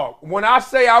I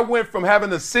say I went from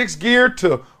having a 6th gear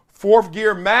to 4th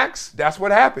gear max, that's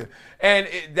what happened. And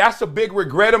that's a big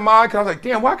regret of mine, because I was like,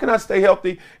 damn, why can I stay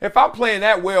healthy? If I'm playing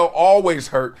that well, always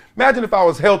hurt. Imagine if I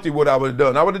was healthy, what I would have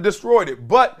done. I would have destroyed it.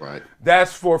 But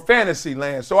That's for fantasy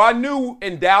land. So I knew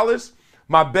in Dallas,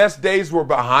 my best days were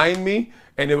behind me,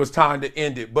 and it was time to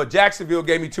end it. But Jacksonville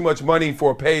gave me too much money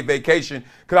for a paid vacation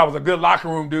because I was a good locker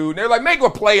room dude. And they're like, make a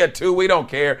play or two. We don't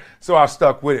care. So I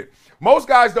stuck with it. Most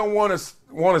guys don't want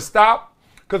to stop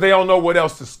because they don't know what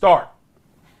else to start.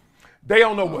 they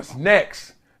don't know what's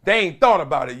next. They ain't thought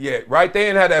about it yet, right? They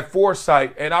ain't had that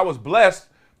foresight. And I was blessed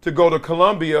to go to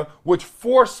Columbia, which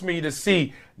forced me to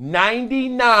see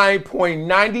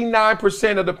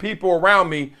 99.99% of the people around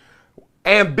me.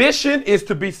 Ambition is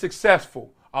to be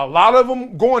successful. A lot of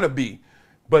them going to be,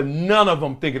 but none of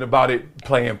them thinking about it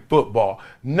playing football.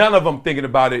 None of them thinking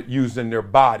about it using their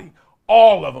body.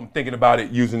 All of them thinking about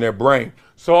it using their brain.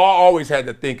 So I always had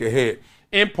to think ahead.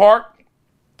 In part,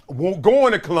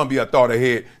 going to Columbia, I thought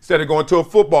ahead instead of going to a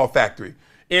football factory.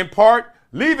 In part,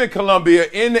 leaving Columbia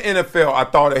in the NFL, I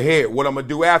thought ahead. What I'm going to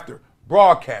do after?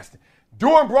 Broadcasting.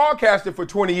 Doing broadcasting for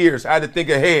 20 years, I had to think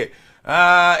ahead.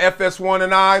 FS1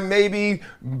 and I, maybe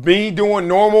me doing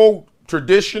normal,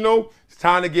 traditional. It's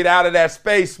time to get out of that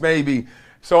space, maybe.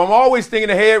 So I'm always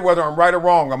thinking ahead, whether I'm right or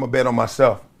wrong. I'm going to bet on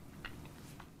myself.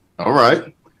 All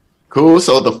right. Cool.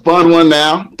 So the fun one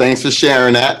now. Thanks for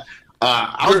sharing that.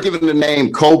 I was given the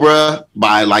name Cobra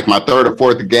by like my third or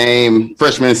fourth game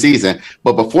freshman season.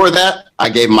 But before that, I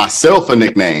gave myself a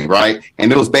nickname, right?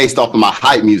 And it was based off of my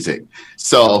hype music.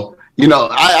 So, you know,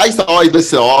 I used to always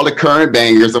listen to all the current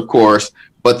bangers, of course.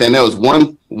 But then there was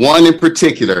one in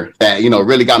particular that, you know,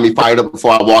 really got me fired up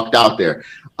before I walked out there.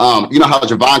 You know how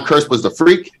Javon Curse was the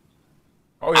freak?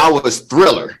 Oh, yeah. I was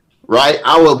Thriller, right?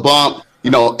 I would bump, you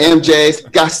know, MJ's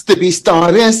got to be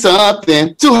starting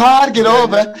something too hard to get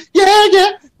over.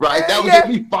 Yeah. Right. That would get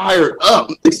me fired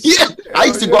up. Yeah. I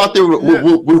used to go out there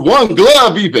with one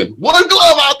glove, even one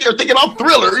glove out there thinking I'm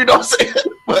Thriller, you know what I'm saying?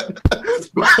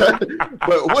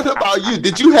 But what about you?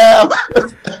 Did you have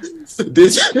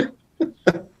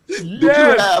you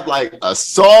have like a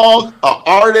song, an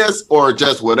artist, or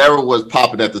just whatever was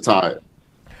popping at the time?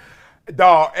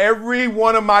 Dog, every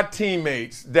one of my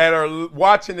teammates that are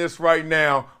watching this right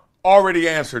now already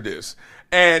answered this.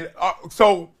 And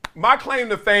so my claim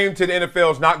to fame to the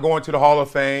NFL is not going to the Hall of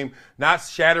Fame, not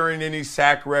shattering any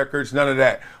sack records, none of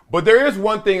that. But there is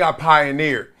one thing I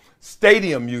pioneered,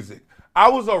 stadium music. I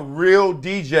was a real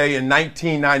DJ in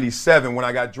 1997 when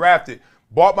I got drafted.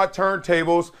 Bought my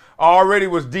turntables. I already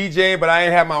was DJing, but I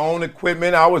didn't have my own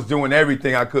equipment. I was doing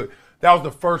everything I could. That was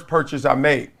the first purchase I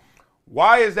made.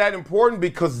 Why is that important?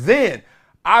 Because then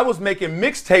I was making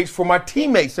mixtapes for my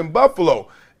teammates in Buffalo.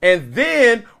 And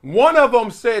then one of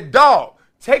them said, dog,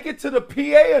 take it to the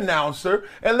PA announcer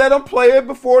and let them play it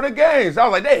before the games. I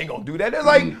was like, they ain't going to do that. They're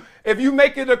like, if you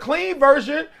make it a clean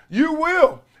version, you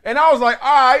will. And I was like,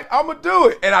 all right, I'm going to do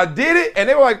it. And I did it. And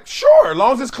they were like, sure, as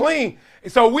long as it's clean.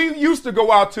 So we used to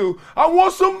go out to, I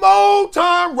want some old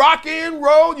time rock and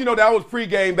roll. You know, that was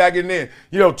pregame back in then.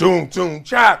 You know, toom, toom,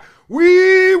 chop.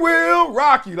 We will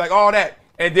rock you, like all that.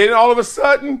 And then all of a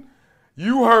sudden,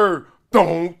 you heard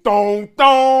thong, thong,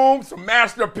 thong, some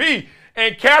Master P.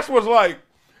 And Cass was like,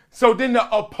 so then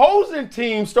the opposing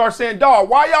team starts saying, dawg,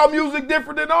 why y'all music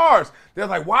different than ours? They're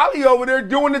like, Wiley over there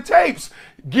doing the tapes.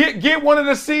 Get one of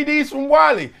the CDs from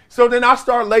Wiley. So then I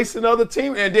start lacing other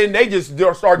teams, and then they just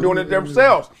start doing it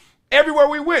themselves. Everywhere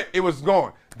we went, it was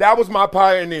going. That was my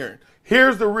pioneering.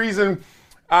 Here's the reason.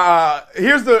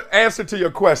 Here's the answer to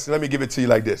your question. Let me give it to you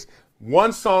like this.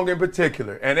 One song in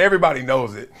particular, and everybody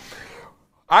knows it.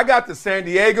 I got to San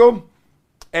Diego,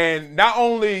 and not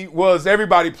only was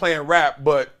everybody playing rap,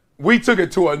 but we took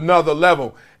it to another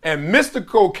level. And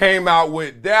Mystical came out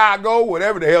with There I Go,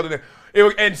 whatever the hell.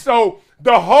 And so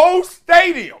the whole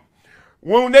stadium,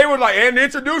 when they were like, and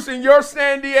introducing your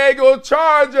San Diego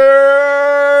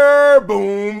Charger,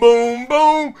 boom, boom,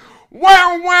 boom,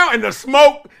 wow, wow, and the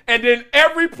smoke, and then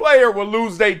every player will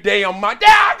lose their damn mind. There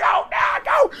I go, there I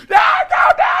go, there I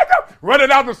go, there I go. Running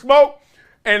out the smoke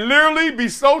and literally be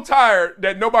so tired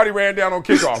that nobody ran down on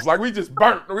kickoff. Like we just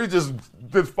burnt, we just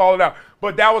falling out.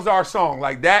 But that was our song.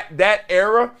 Like that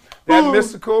era, that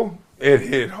Mystical, it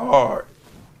hit hard.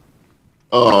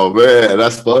 Oh, man,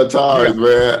 that's fun times,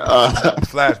 man.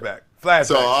 Flashback.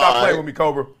 So, stop playing with me,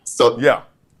 Cobra. So, yeah.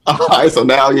 All right, so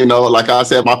now, you know, like I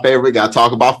said, my favorite, got to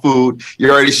talk about food.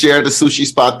 You already shared the sushi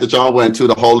spot that y'all went to,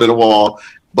 the hole in the wall.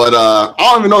 But I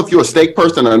don't even know if you're a steak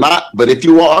person or not, but if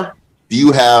you are, do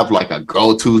you have like a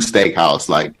go-to steakhouse,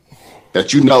 like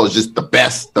that you know is just the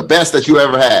best that you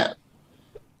ever had?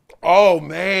 Oh,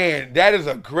 man, that is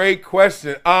a great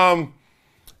question.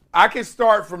 I can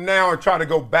start from now and try to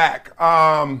go back.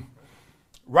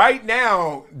 Right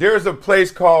now, there's a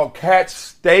place called Catch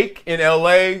Steak in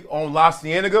L.A. on La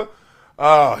Cienega.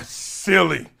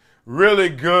 Silly. Really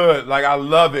good. Like, I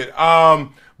love it.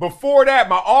 Before that,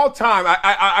 my all-time,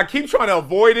 I keep trying to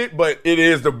avoid it, but it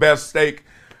is the best steak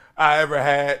I ever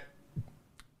had.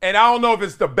 And I don't know if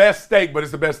it's the best steak, but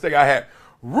it's the best steak I had.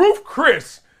 Ruth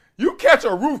Chris. You catch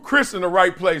a Ruth Chris in the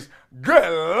right place, good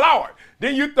Lord.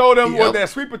 Then you throw them with that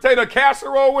sweet potato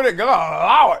casserole with it.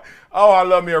 God, Lord. Oh, I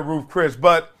love me a Ruth Chris.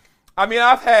 But, I mean,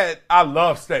 I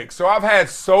love steak. So I've had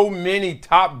so many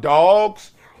top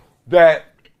dogs that,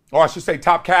 or I should say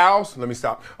top cows. Let me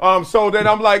stop. So that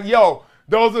I'm like, yo,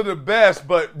 those are the best.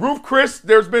 But Ruth Chris,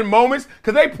 there's been moments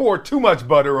because they pour too much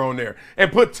butter on there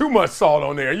and put too much salt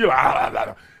on there. You're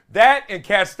like, that and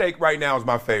cat steak right now is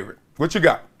my favorite. What you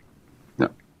got?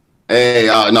 Hey,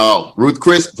 no, Ruth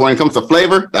Chris, when it comes to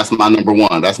flavor, that's my number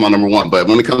one. But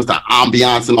when it comes to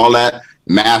ambiance and all that,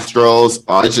 Mastro's,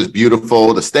 it's just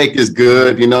beautiful. The steak is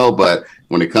good, but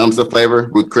when it comes to flavor,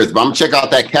 Ruth Chris. But I'm going to check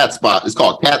out that cat spot. It's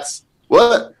called Cat's,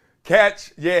 what?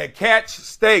 Catch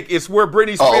Steak. It's where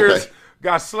Britney Spears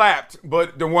got slapped,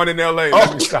 but the one in L.A.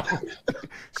 Let me stop.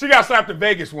 She got slapped in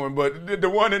Vegas one, but the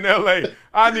one in L.A.,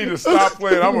 I need to stop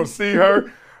playing. I'm going to see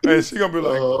her. And she gonna be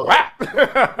like,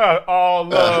 whap! All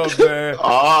love, man.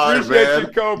 All right, Appreciate man. you,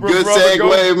 Cobra, good brother.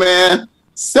 segue, man.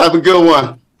 Have a good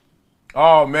one.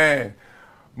 Oh, man.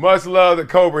 Much love to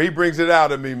Cobra. He brings it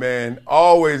out of me, man.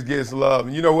 Always gets love.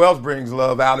 And you know who else brings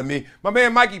love out of me? My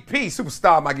man Mikey P,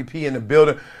 superstar Mikey P in the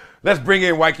building. Let's bring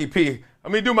in Mikey P.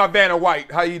 Let me do my Vanna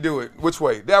White. How you do it? Which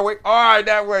way? That way? All right,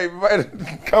 that way.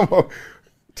 Come on.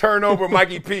 Turn over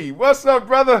Mikey P. What's up,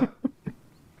 brother?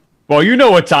 Well, you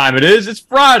know what time it is. It's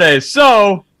Friday,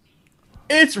 so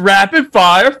it's Rapid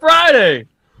Fire Friday.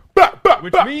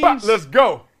 Which means... Let's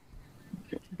go.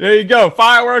 There you go.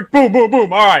 Firework. Boom, boom,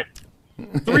 boom. All right.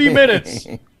 3 minutes.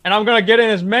 And I'm going to get in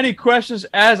as many questions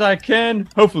as I can.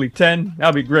 Hopefully 10.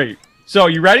 That'll be great. So,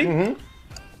 you ready?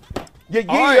 Mm-hmm. Yeah.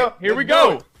 All right, here we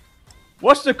go.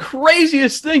 What's the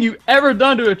craziest thing you ever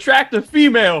done to attract a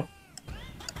female?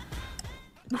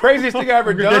 Craziest thing I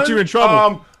ever done? Get you in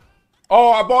trouble.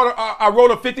 I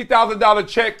wrote a $50,000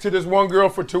 check to this one girl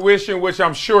for tuition, which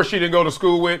I'm sure she didn't go to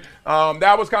school with.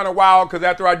 That was kind of wild because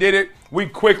after I did it, we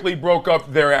quickly broke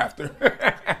up thereafter.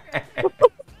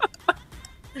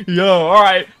 Yo, all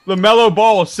right. LaMelo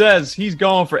Ball says he's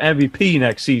going for MVP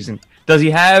next season. Does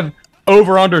he have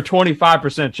over/under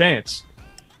 25% chance?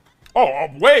 Oh,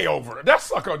 way over. That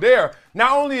sucker there.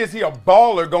 Not only is he a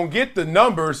baller, gonna get the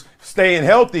numbers, staying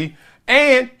healthy,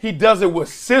 and he does it with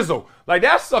sizzle. Like,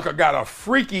 that sucker got a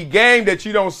freaky game that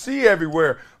you don't see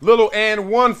everywhere. Little and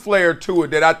one flair to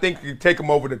it that I think could take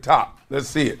him over the top. Let's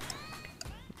see it.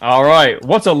 All right.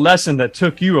 What's a lesson that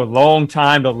took you a long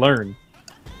time to learn?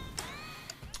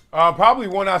 Probably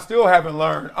one I still haven't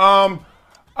learned.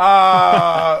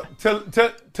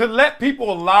 To let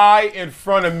people lie in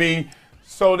front of me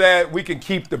so that we can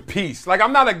keep the peace. Like,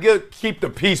 I'm not a good keep the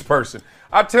peace person.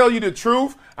 I tell you the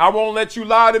truth. I won't let you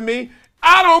lie to me.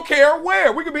 I don't care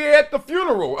where. We could be at the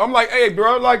funeral. I'm like, hey,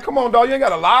 bro, like, come on, dog. You ain't got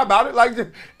to lie about it. Like,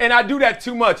 and I do that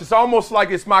too much. It's almost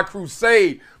like it's my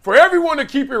crusade for everyone to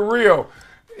keep it real.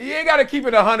 You ain't got to keep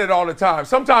it 100 all the time.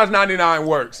 Sometimes 99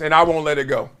 works, and I won't let it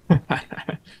go.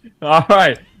 All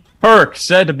right. Perk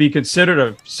said to be considered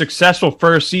a successful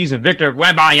first season. Victor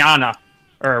Wembanyama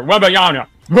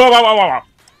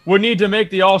would need to make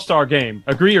the All-Star game.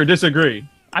 Agree or disagree?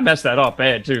 I messed that up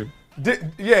bad, too.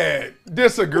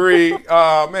 Disagree.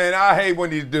 Man, I hate when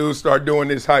these dudes start doing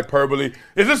this hyperbole.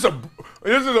 This is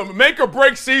a make or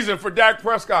break season for Dak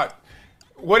Prescott.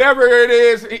 Whatever it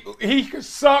is, he can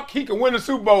suck. He can win the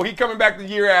Super Bowl. He coming back the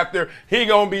year after. He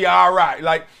gonna be all right.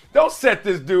 Like, don't set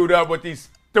this dude up with these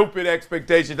stupid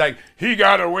expectations. Like, he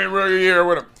gotta win rookie year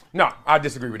with him. No, I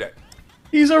disagree with that.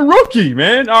 He's a rookie,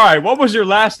 man. All right. What was your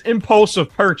last impulsive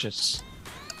purchase?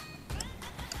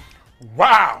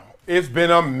 Wow. It's been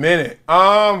a minute.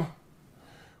 Mikey,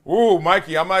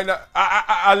 I might not.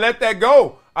 I let that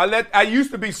go. I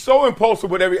used to be so impulsive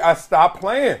with I stopped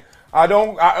playing. I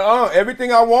don't.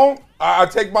 Everything I want, I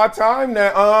take my time.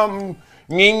 Now,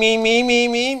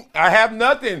 me. I have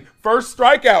nothing. First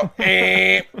strikeout.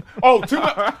 Too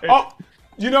much. Right. Oh,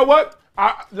 you know what?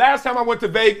 Last time I went to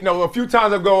Vegas. No, a few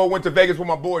times ago I went to Vegas with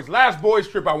my boys. Last boys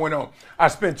trip I went on, I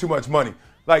spent too much money.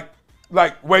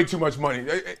 Like way too much money,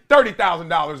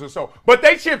 $30,000 or so. But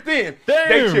they chipped in. Damn.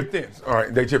 They chipped in. All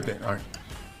right, they chipped in. All right.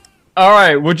 All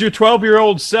right. Would your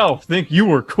 12-year-old self think you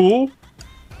were cool?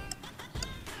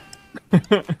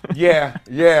 Yeah.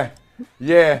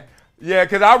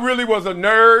 Because I really was a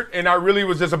nerd, and I really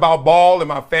was just about ball and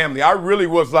my family. I really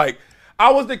was like, I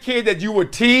was the kid that you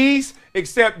would tease,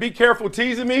 except be careful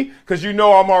teasing me, because you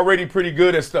know I'm already pretty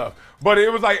good at stuff. But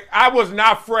it was like, I was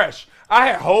not fresh. I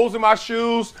had holes in my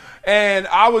shoes, and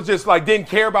I was just like, didn't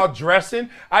care about dressing.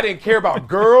 I didn't care about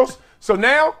girls. So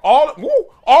now, all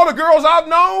the girls I've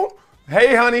known,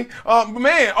 hey, honey,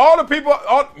 man, all the people,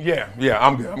 I'm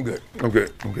good.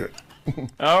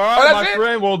 All right, my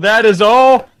friend. Well, that is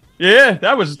all. Yeah,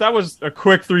 that was a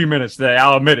quick 3 minutes there.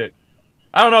 I'll admit it.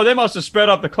 I don't know. They must have sped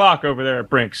up the clock over there at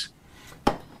Brinks.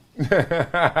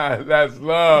 That's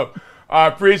love. I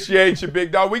appreciate you,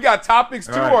 big dog. We got topics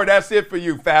too, right. or that's it for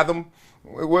you, Fathom?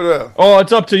 What? Oh,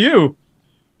 it's up to you.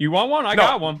 You want one? I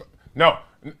got one. No,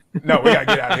 we gotta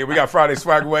get out of here. We got Friday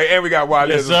Swag Away, and we got Wild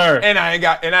Yes, sir. And I ain't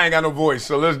got no voice,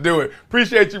 so let's do it.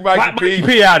 Appreciate you, Mikey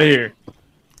P. out of here.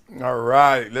 All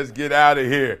right, let's get out of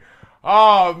here.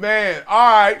 Oh man, all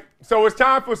right. So it's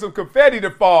time for some confetti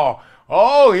to fall.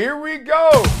 Oh, here we go.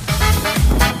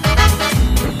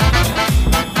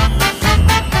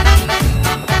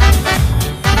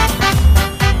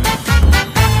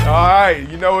 All right,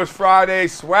 you know it's Friday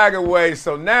Swag Away,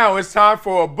 so now it's time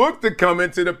for a book to come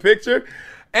into the picture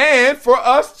and for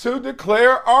us to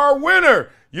declare our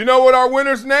winner. You know what our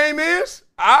winner's name is?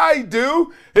 I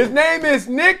do. His name is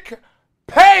Nick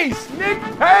Pace. Nick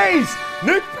Pace.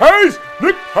 Nick Pace.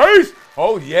 Nick Pace.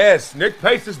 Oh, yes. Nick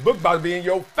Pace, this book about to be in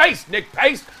your face, Nick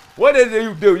Pace. What did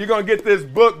you do? You're going to get this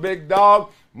book, big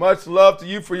dog. Much love to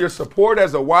you for your support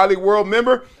as a Wiley World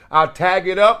member. I'll tag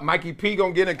it up. Mikey P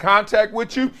going to get in contact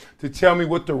with you to tell me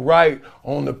what to write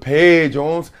on the page.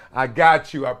 I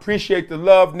got you. I appreciate the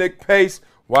love, Nick Pace,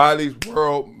 Wiley's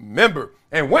World member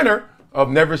and winner of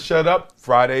Never Shut Up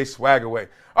Friday Swag Away.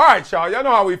 All right, y'all. Y'all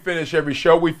know how we finish every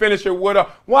show. We finish it with a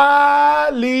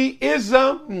Wileyism.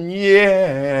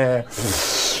 Yeah.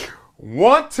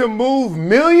 Want to move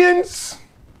millions?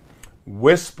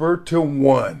 Whisper to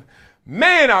one.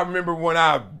 Man, I remember when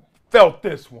I felt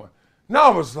this one.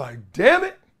 Now I was like, damn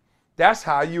it. That's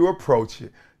how you approach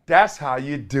it. That's how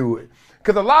you do it.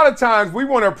 Because a lot of times we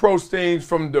want to approach things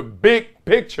from the big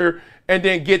picture and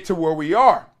then get to where we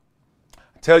are.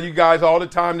 I tell you guys all the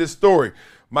time this story.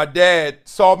 My dad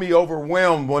saw me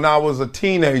overwhelmed when I was a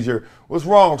teenager. What's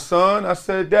wrong, son? I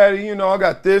said, Daddy, I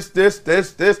got this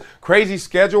crazy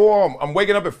schedule. I'm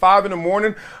waking up at 5 in the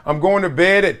morning. I'm going to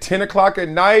bed at 10 o'clock at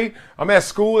night. I'm at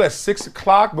school at 6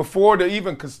 o'clock before the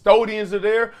even custodians are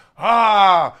there.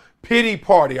 Pity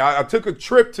party. I took a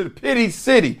trip to the Pity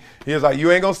City. He was like,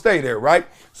 you ain't going to stay there, right?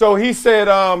 So he said,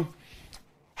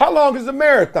 how long is the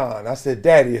marathon? I said,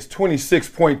 Daddy, it's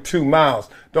 26.2 miles.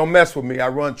 Don't mess with me. I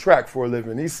run track for a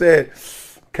living. He said,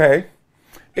 okay.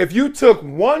 If you took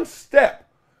one step,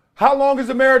 how long is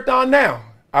the marathon now?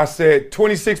 I said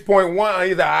 26.1.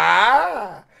 He's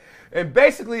like, And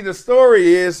basically the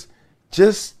story is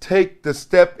just take the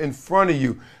step in front of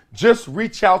you. Just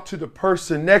reach out to the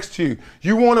person next to you.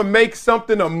 You want to make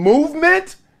something a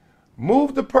movement?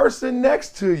 Move the person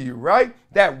next to you, right?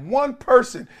 That one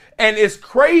person. And it's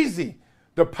crazy,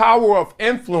 the power of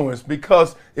influence,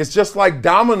 because it's just like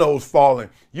dominoes falling.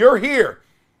 You're here.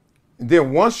 And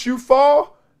then once you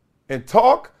fall and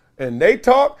talk and they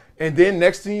talk, and then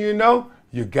next thing you know,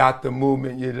 you got the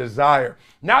movement you desire.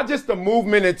 Not just the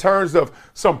movement in terms of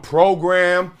some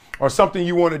program or something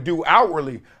you want to do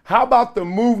outwardly. How about the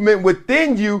movement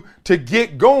within you to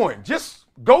get going? Just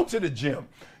go to the gym,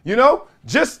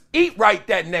 just eat right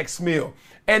that next meal.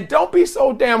 And don't be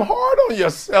so damn hard on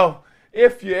yourself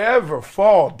if you ever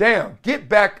fall down. Get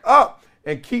back up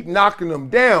and keep knocking them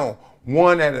down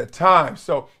one at a time.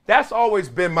 So that's always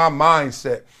been my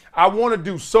mindset. I want to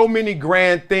do so many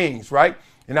grand things, right?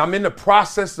 And I'm in the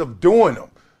process of doing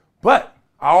them. But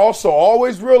I also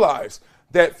always realize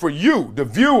that for you, the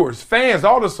viewers, fans,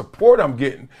 all the support I'm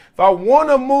getting, if I want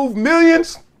to move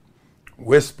millions,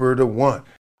 whisper to one.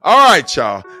 All right,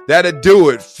 y'all. That'll do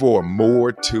it for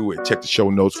More to It. Check the show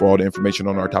notes for all the information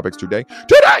on our topics today.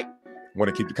 Want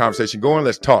to keep the conversation going?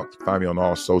 Let's talk. Find me on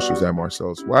all socials at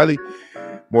Marcellus Wiley.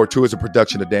 More to It is a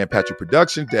production of Dan Patrick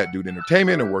Productions, That Dude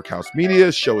Entertainment, and Workhouse Media.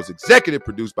 The show is executive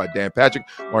produced by Dan Patrick,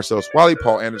 Marcellus Wiley,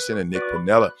 Paul Anderson, and Nick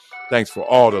Piniella. Thanks for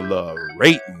all the love,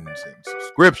 ratings, and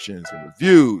subscriptions, and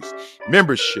reviews,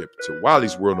 membership to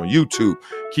Wiley's World on YouTube.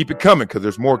 Keep it coming, because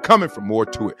there's more coming from More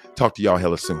to It. Talk to y'all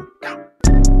hella soon.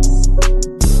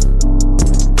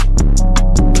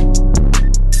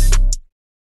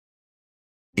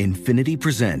 Infiniti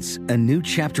presents a new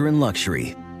chapter in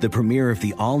luxury, the premiere of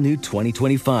the all-new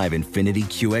 2025 Infiniti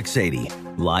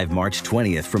QX80, live March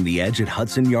 20th from the Edge at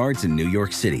Hudson Yards in New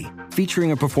York City,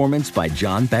 featuring a performance by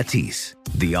John Batiste.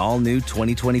 The all-new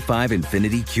 2025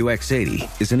 Infiniti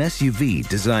QX80 is an SUV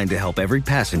designed to help every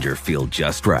passenger feel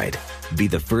just right. Be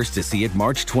the first to see it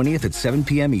March 20th at 7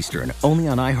 p.m. Eastern, only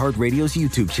on iHeartRadio's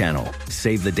YouTube channel.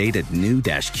 Save the date at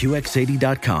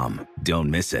new-QX80.com. Don't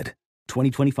miss it.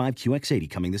 2025 QX80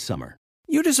 coming this summer.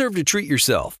 You deserve to treat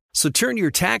yourself, so turn your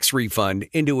tax refund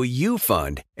into a U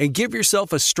fund and give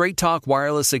yourself a Straight Talk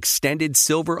Wireless Extended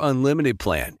Silver Unlimited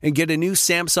plan and get a new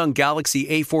Samsung Galaxy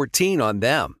A14 on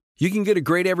them. You can get a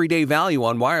great everyday value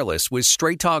on wireless with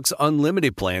Straight Talk's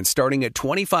unlimited plan starting at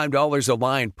 $25 a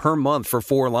line per month for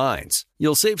 4 lines.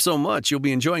 You'll save so much you'll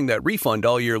be enjoying that refund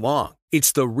all year long.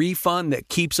 It's the refund that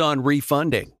keeps on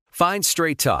refunding. Find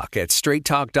Straight Talk at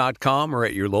straighttalk.com or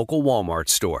at your local Walmart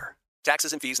store.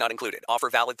 Taxes and fees not included. Offer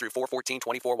valid through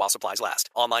 4/14/24 while supplies last.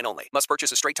 Online only. Must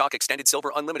purchase a Straight Talk Extended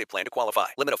Silver Unlimited plan to qualify.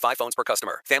 Limit of 5 phones per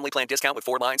customer. Family plan discount with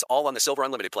 4 lines, all on the Silver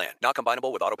Unlimited plan. Not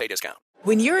combinable with auto pay discount.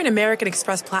 When you're an American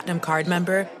Express Platinum card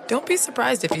member, don't be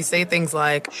surprised if you say things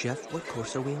like, Chef, what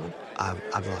course are we on?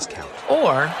 I've lost count.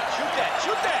 Or,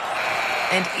 Shoot that!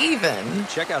 and even,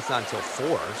 Checkout's not until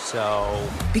 4, so...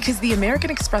 Because the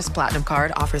American Express Platinum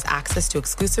Card offers access to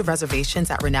exclusive reservations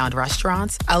at renowned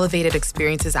restaurants, elevated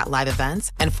experiences at live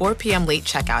events, and 4 p.m. late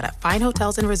checkout at fine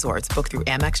hotels and resorts booked through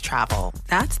Amex Travel.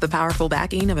 That's the powerful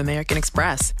backing of American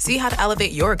Express. See how to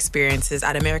elevate your experiences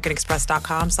at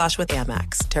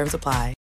americanexpress.com/withAmex. Terms apply.